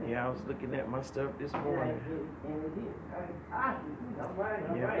 Okay. Yeah, I was looking at my stuff this And morning. it did. All right.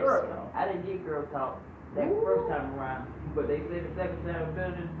 Yeah. Girl Talk. I didn't get Girl Talk that first time around, but they said the second time was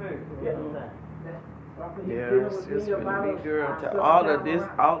better than the first. Yeah. Yeah, it's gonna be Girl Talk. All of this,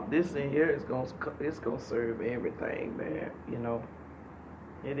 all this in here is gonna serve everything, man. You know,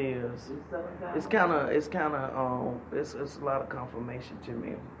 it is. It's kind of it's a lot of confirmation to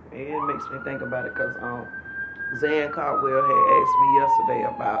me. It makes me think about it because Zan Caldwell had asked me yesterday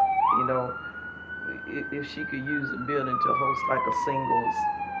about, you know, if she could use a building to host like a singles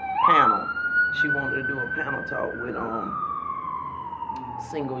panel. She wanted to do a panel talk with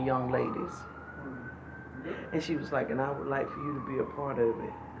single young ladies. And she was like, and I would like for you to be a part of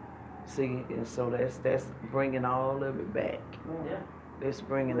it. See, and so that's bringing all of it back. Yeah. That's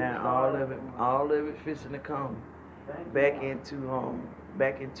bringing out all of it fixing to come back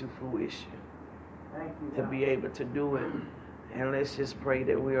into fruition. Thank you. To be able to do it. And let's just pray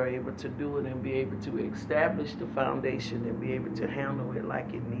that we are able to do it and be able to establish the foundation and be able to handle it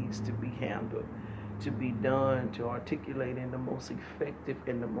like it needs to be handled, to be done, to articulate in the most effective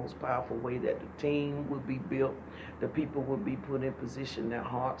and the most powerful way that the team will be built, the people will be put in position, their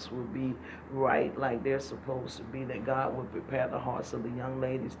hearts will be right like they're supposed to be, that God will prepare the hearts of the young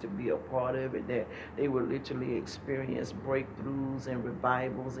ladies to be a part of it, that they will literally experience breakthroughs and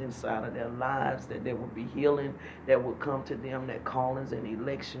revivals inside of their lives, that there will be healing that will come to them, that callings and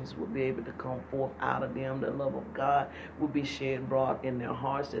elections will be able to come forth out of them, the love of God will be shed abroad in their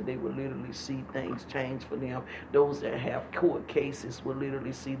hearts, that they will literally see things change for them. Those that have court cases will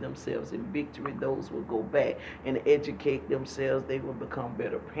literally see themselves in victory. Those will go back and educate themselves. They will become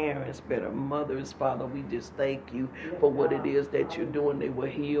better parents, better mothers. Father, we just thank you for what it is that you're doing. They will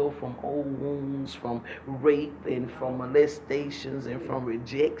heal from old wounds, from rape and from molestations and from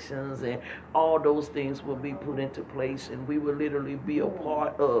rejections, and all those things will be put into place, and we will literally be a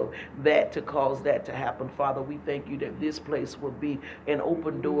part of that to cause that to happen. Father, we thank you that this place will be an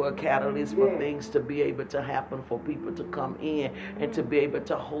open door catalyst for things to be able to happen, for people to come in and to be able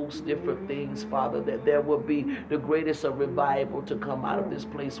to host different things, Father, that there will be the greatest of revival to come out of this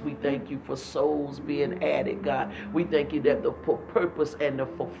place. We thank you for souls being added, God. We thank you that the purpose and the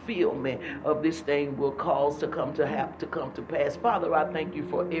fulfillment of this thing will cause to come to pass. Father, I thank you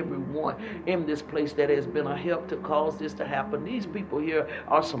for everyone in this place that has been a help to cause this to happen. These people here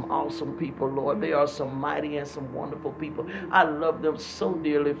are some awesome people, Lord. They are some mighty and some wonderful people. I love them so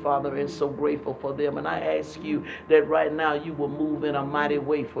dearly, Father, and so grateful for them. And I ask you that right now you will move in a mighty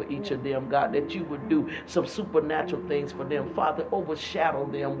way for each of them, God, that you would do some supernatural things for them. Father, overshadow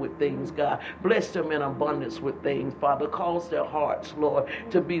them with things, God. Bless them in abundance with things, Father. Cause their hearts, Lord,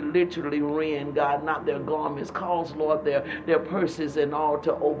 to be literally rent, God, not their garments. Cause, Lord, their purses and all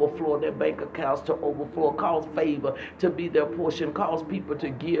to overflow, their bank accounts to overflow. Cause favor to be their portion. Cause people to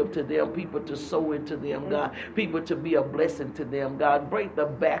give to them, people to sow into them, God. People to be a blessing to them, God. Break the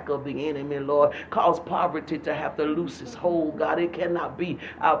back of the enemy, Lord. Cause poverty to have to loose its hold, God. It cannot be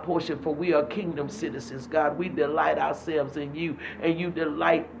our portion, for we are kingdom citizens, God. We delight ourselves in you, and you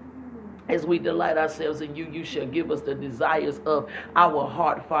delight. As we delight ourselves in you, you shall give us the desires of our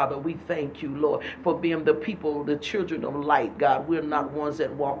heart, Father. We thank you, Lord, for being the people, the children of light, God. We're not ones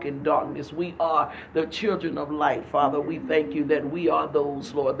that walk in darkness. We are the children of light, Father. We thank you that we are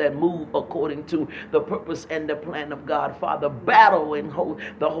those, Lord, that move according to the purpose and the plan of God, Father. Battle and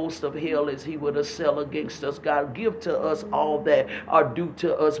the host of hell as he would assail against us, God. Give to us all that are due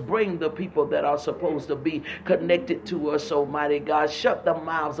to us. Bring the people that are supposed to be connected to us, Almighty God. Shut the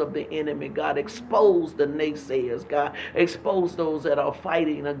mouths of the enemy, God. Expose the naysayers, God. Expose those that are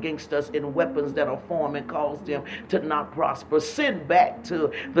fighting against us in weapons that are formed and cause them to not prosper. Send back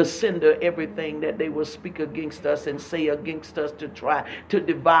to the sender everything that they will speak against us and say against us to try to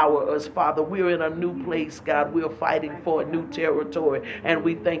devour us, Father. We're in a new place, God. We're fighting for a new territory, and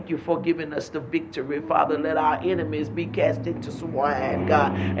we thank you for giving us the victory, Father. Let our enemies be cast into swine,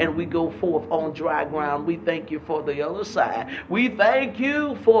 God, and we go forth on dry ground. We thank you for the other side. We thank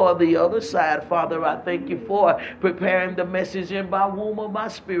you for the other side, Father. I thank you for preparing the message in my womb of my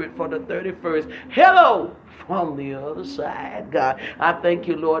spirit for the 31st. Hello, from the other side, God. I thank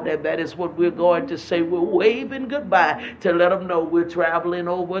you, Lord, that is what we're going to say. We're waving goodbye to let them know we're traveling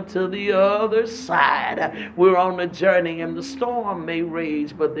over to the other side. We're on a journey, and the storm may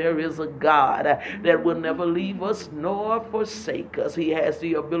rage, but there is a God that will never leave us nor forsake us. He has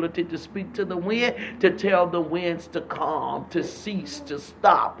the ability to speak to the wind, to tell the winds to calm, to cease, to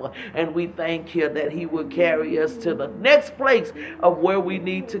stop. And we thank you that he will carry us to the next place of where we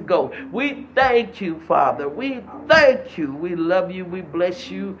need to go. We thank you, Father. We thank you. We love you. We bless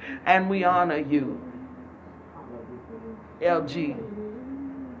you. And we honor you. LG.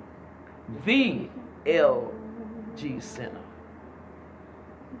 The LG Center.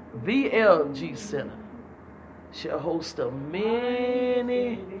 The LG Center shall host a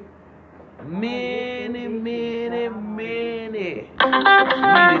many meetings of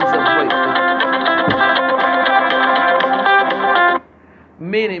breakthrough.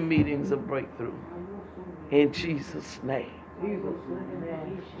 Many meetings of breakthrough. In Jesus' name. In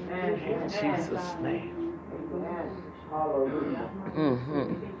Jesus' name.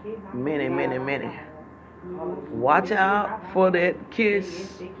 Many. Watch out for that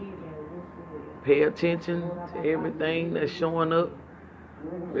kiss. Pay attention to everything that's showing up.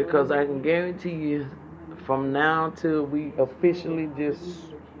 Because I can guarantee you, from now till we officially just,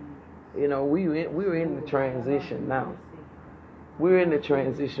 we're in the transition now. We're in the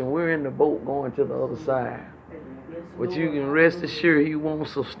transition. We're in the boat going to the other side. But you can rest assured he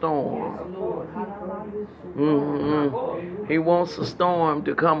wants a storm. He wants a storm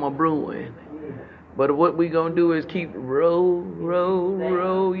to come a brewing. But what we going to do is keep roll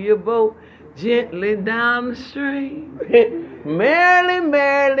your boat gently down the stream. Merrily,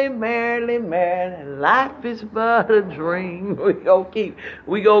 life is but a dream. We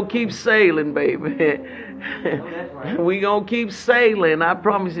gonna keep sailing, baby. We gonna keep sailing. I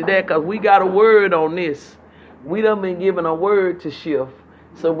promise you that, because we got a word on this. We done been given a word to shift.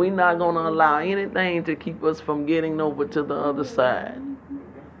 So we not gonna allow anything to keep us from getting over to the other side.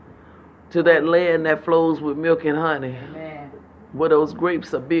 To that land that flows with milk and honey. Where those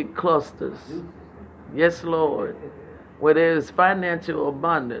grapes are big clusters. Yes, Lord. Where there's financial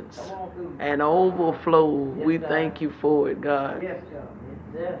abundance and overflow. We thank you for it, God.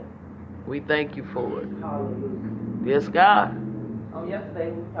 We thank you for it. Yes, God.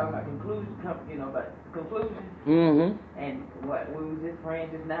 Yesterday we were talking about conclusion. And what we was just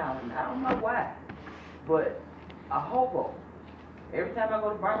praying just now, and I don't know why, but a hobo. Every time I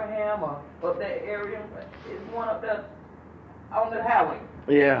go to Birmingham or up that area, it's one up there on the highway.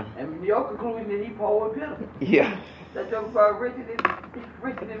 Yeah. And your conclusion is he poor and pitiful. Yeah. That your father richer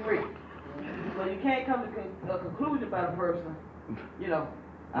than rich. So you can't come to a conclusion about a person.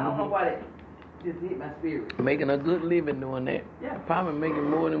 I don't know why that just hit my spirit. Making a good living doing that. Yeah. Probably making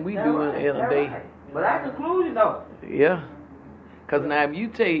more than we do in a day. Right. But our conclusion though. Yeah. Because now if you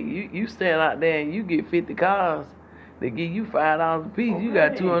stand out there and you get 50 cars, they give you $5 a piece, you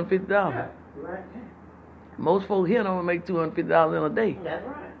got $250. Yeah. Right. Most folks here don't make $250 in a day. That's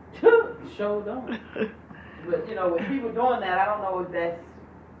right. Sure don't. But with people doing that, I don't know if that's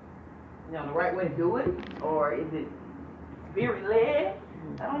the right way to do it, or is it spirit led?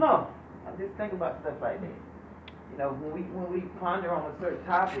 I don't know. I just think about stuff like that. When we ponder on a certain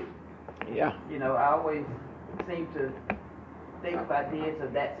topic, yeah. I always seem to think about this or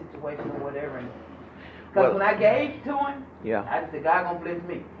that situation or whatever. Because when I gave to him, I just said, God gonna bless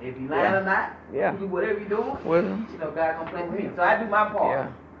me. If you lying or not, you whatever you doing, God gonna bless me. So I do my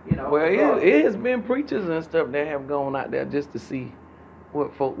part. Well, it has been preachers and stuff that have gone out there just to see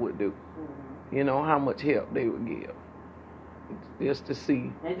what folk would do. How much help they would give. Just to see.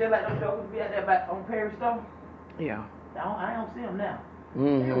 And just like them jokers be out there on Perry Store. Yeah. I don't see them now.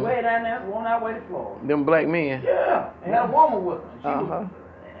 They're way down there, on our way to Florida. Them black men. Yeah. They had a woman with them.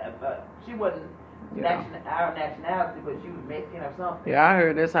 She wasn't our nationality, but she was Mexican or something. Yeah, I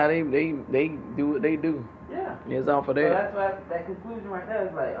heard that's how they do what they do. Yeah. It's off of that. So that's why that conclusion right there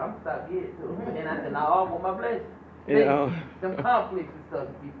is like, I'm stop getting to them. And I said, I want my blessing. Them conflicts and stuff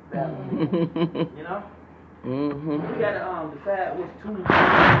to be battling. We gotta decide which two.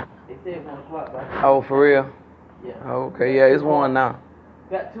 They said 1 o'clock, right? Oh, for real? Yeah. Okay, yeah, it's 1 now.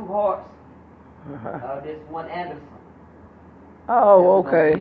 Got 2 hearts. There's one Anderson. Oh, okay.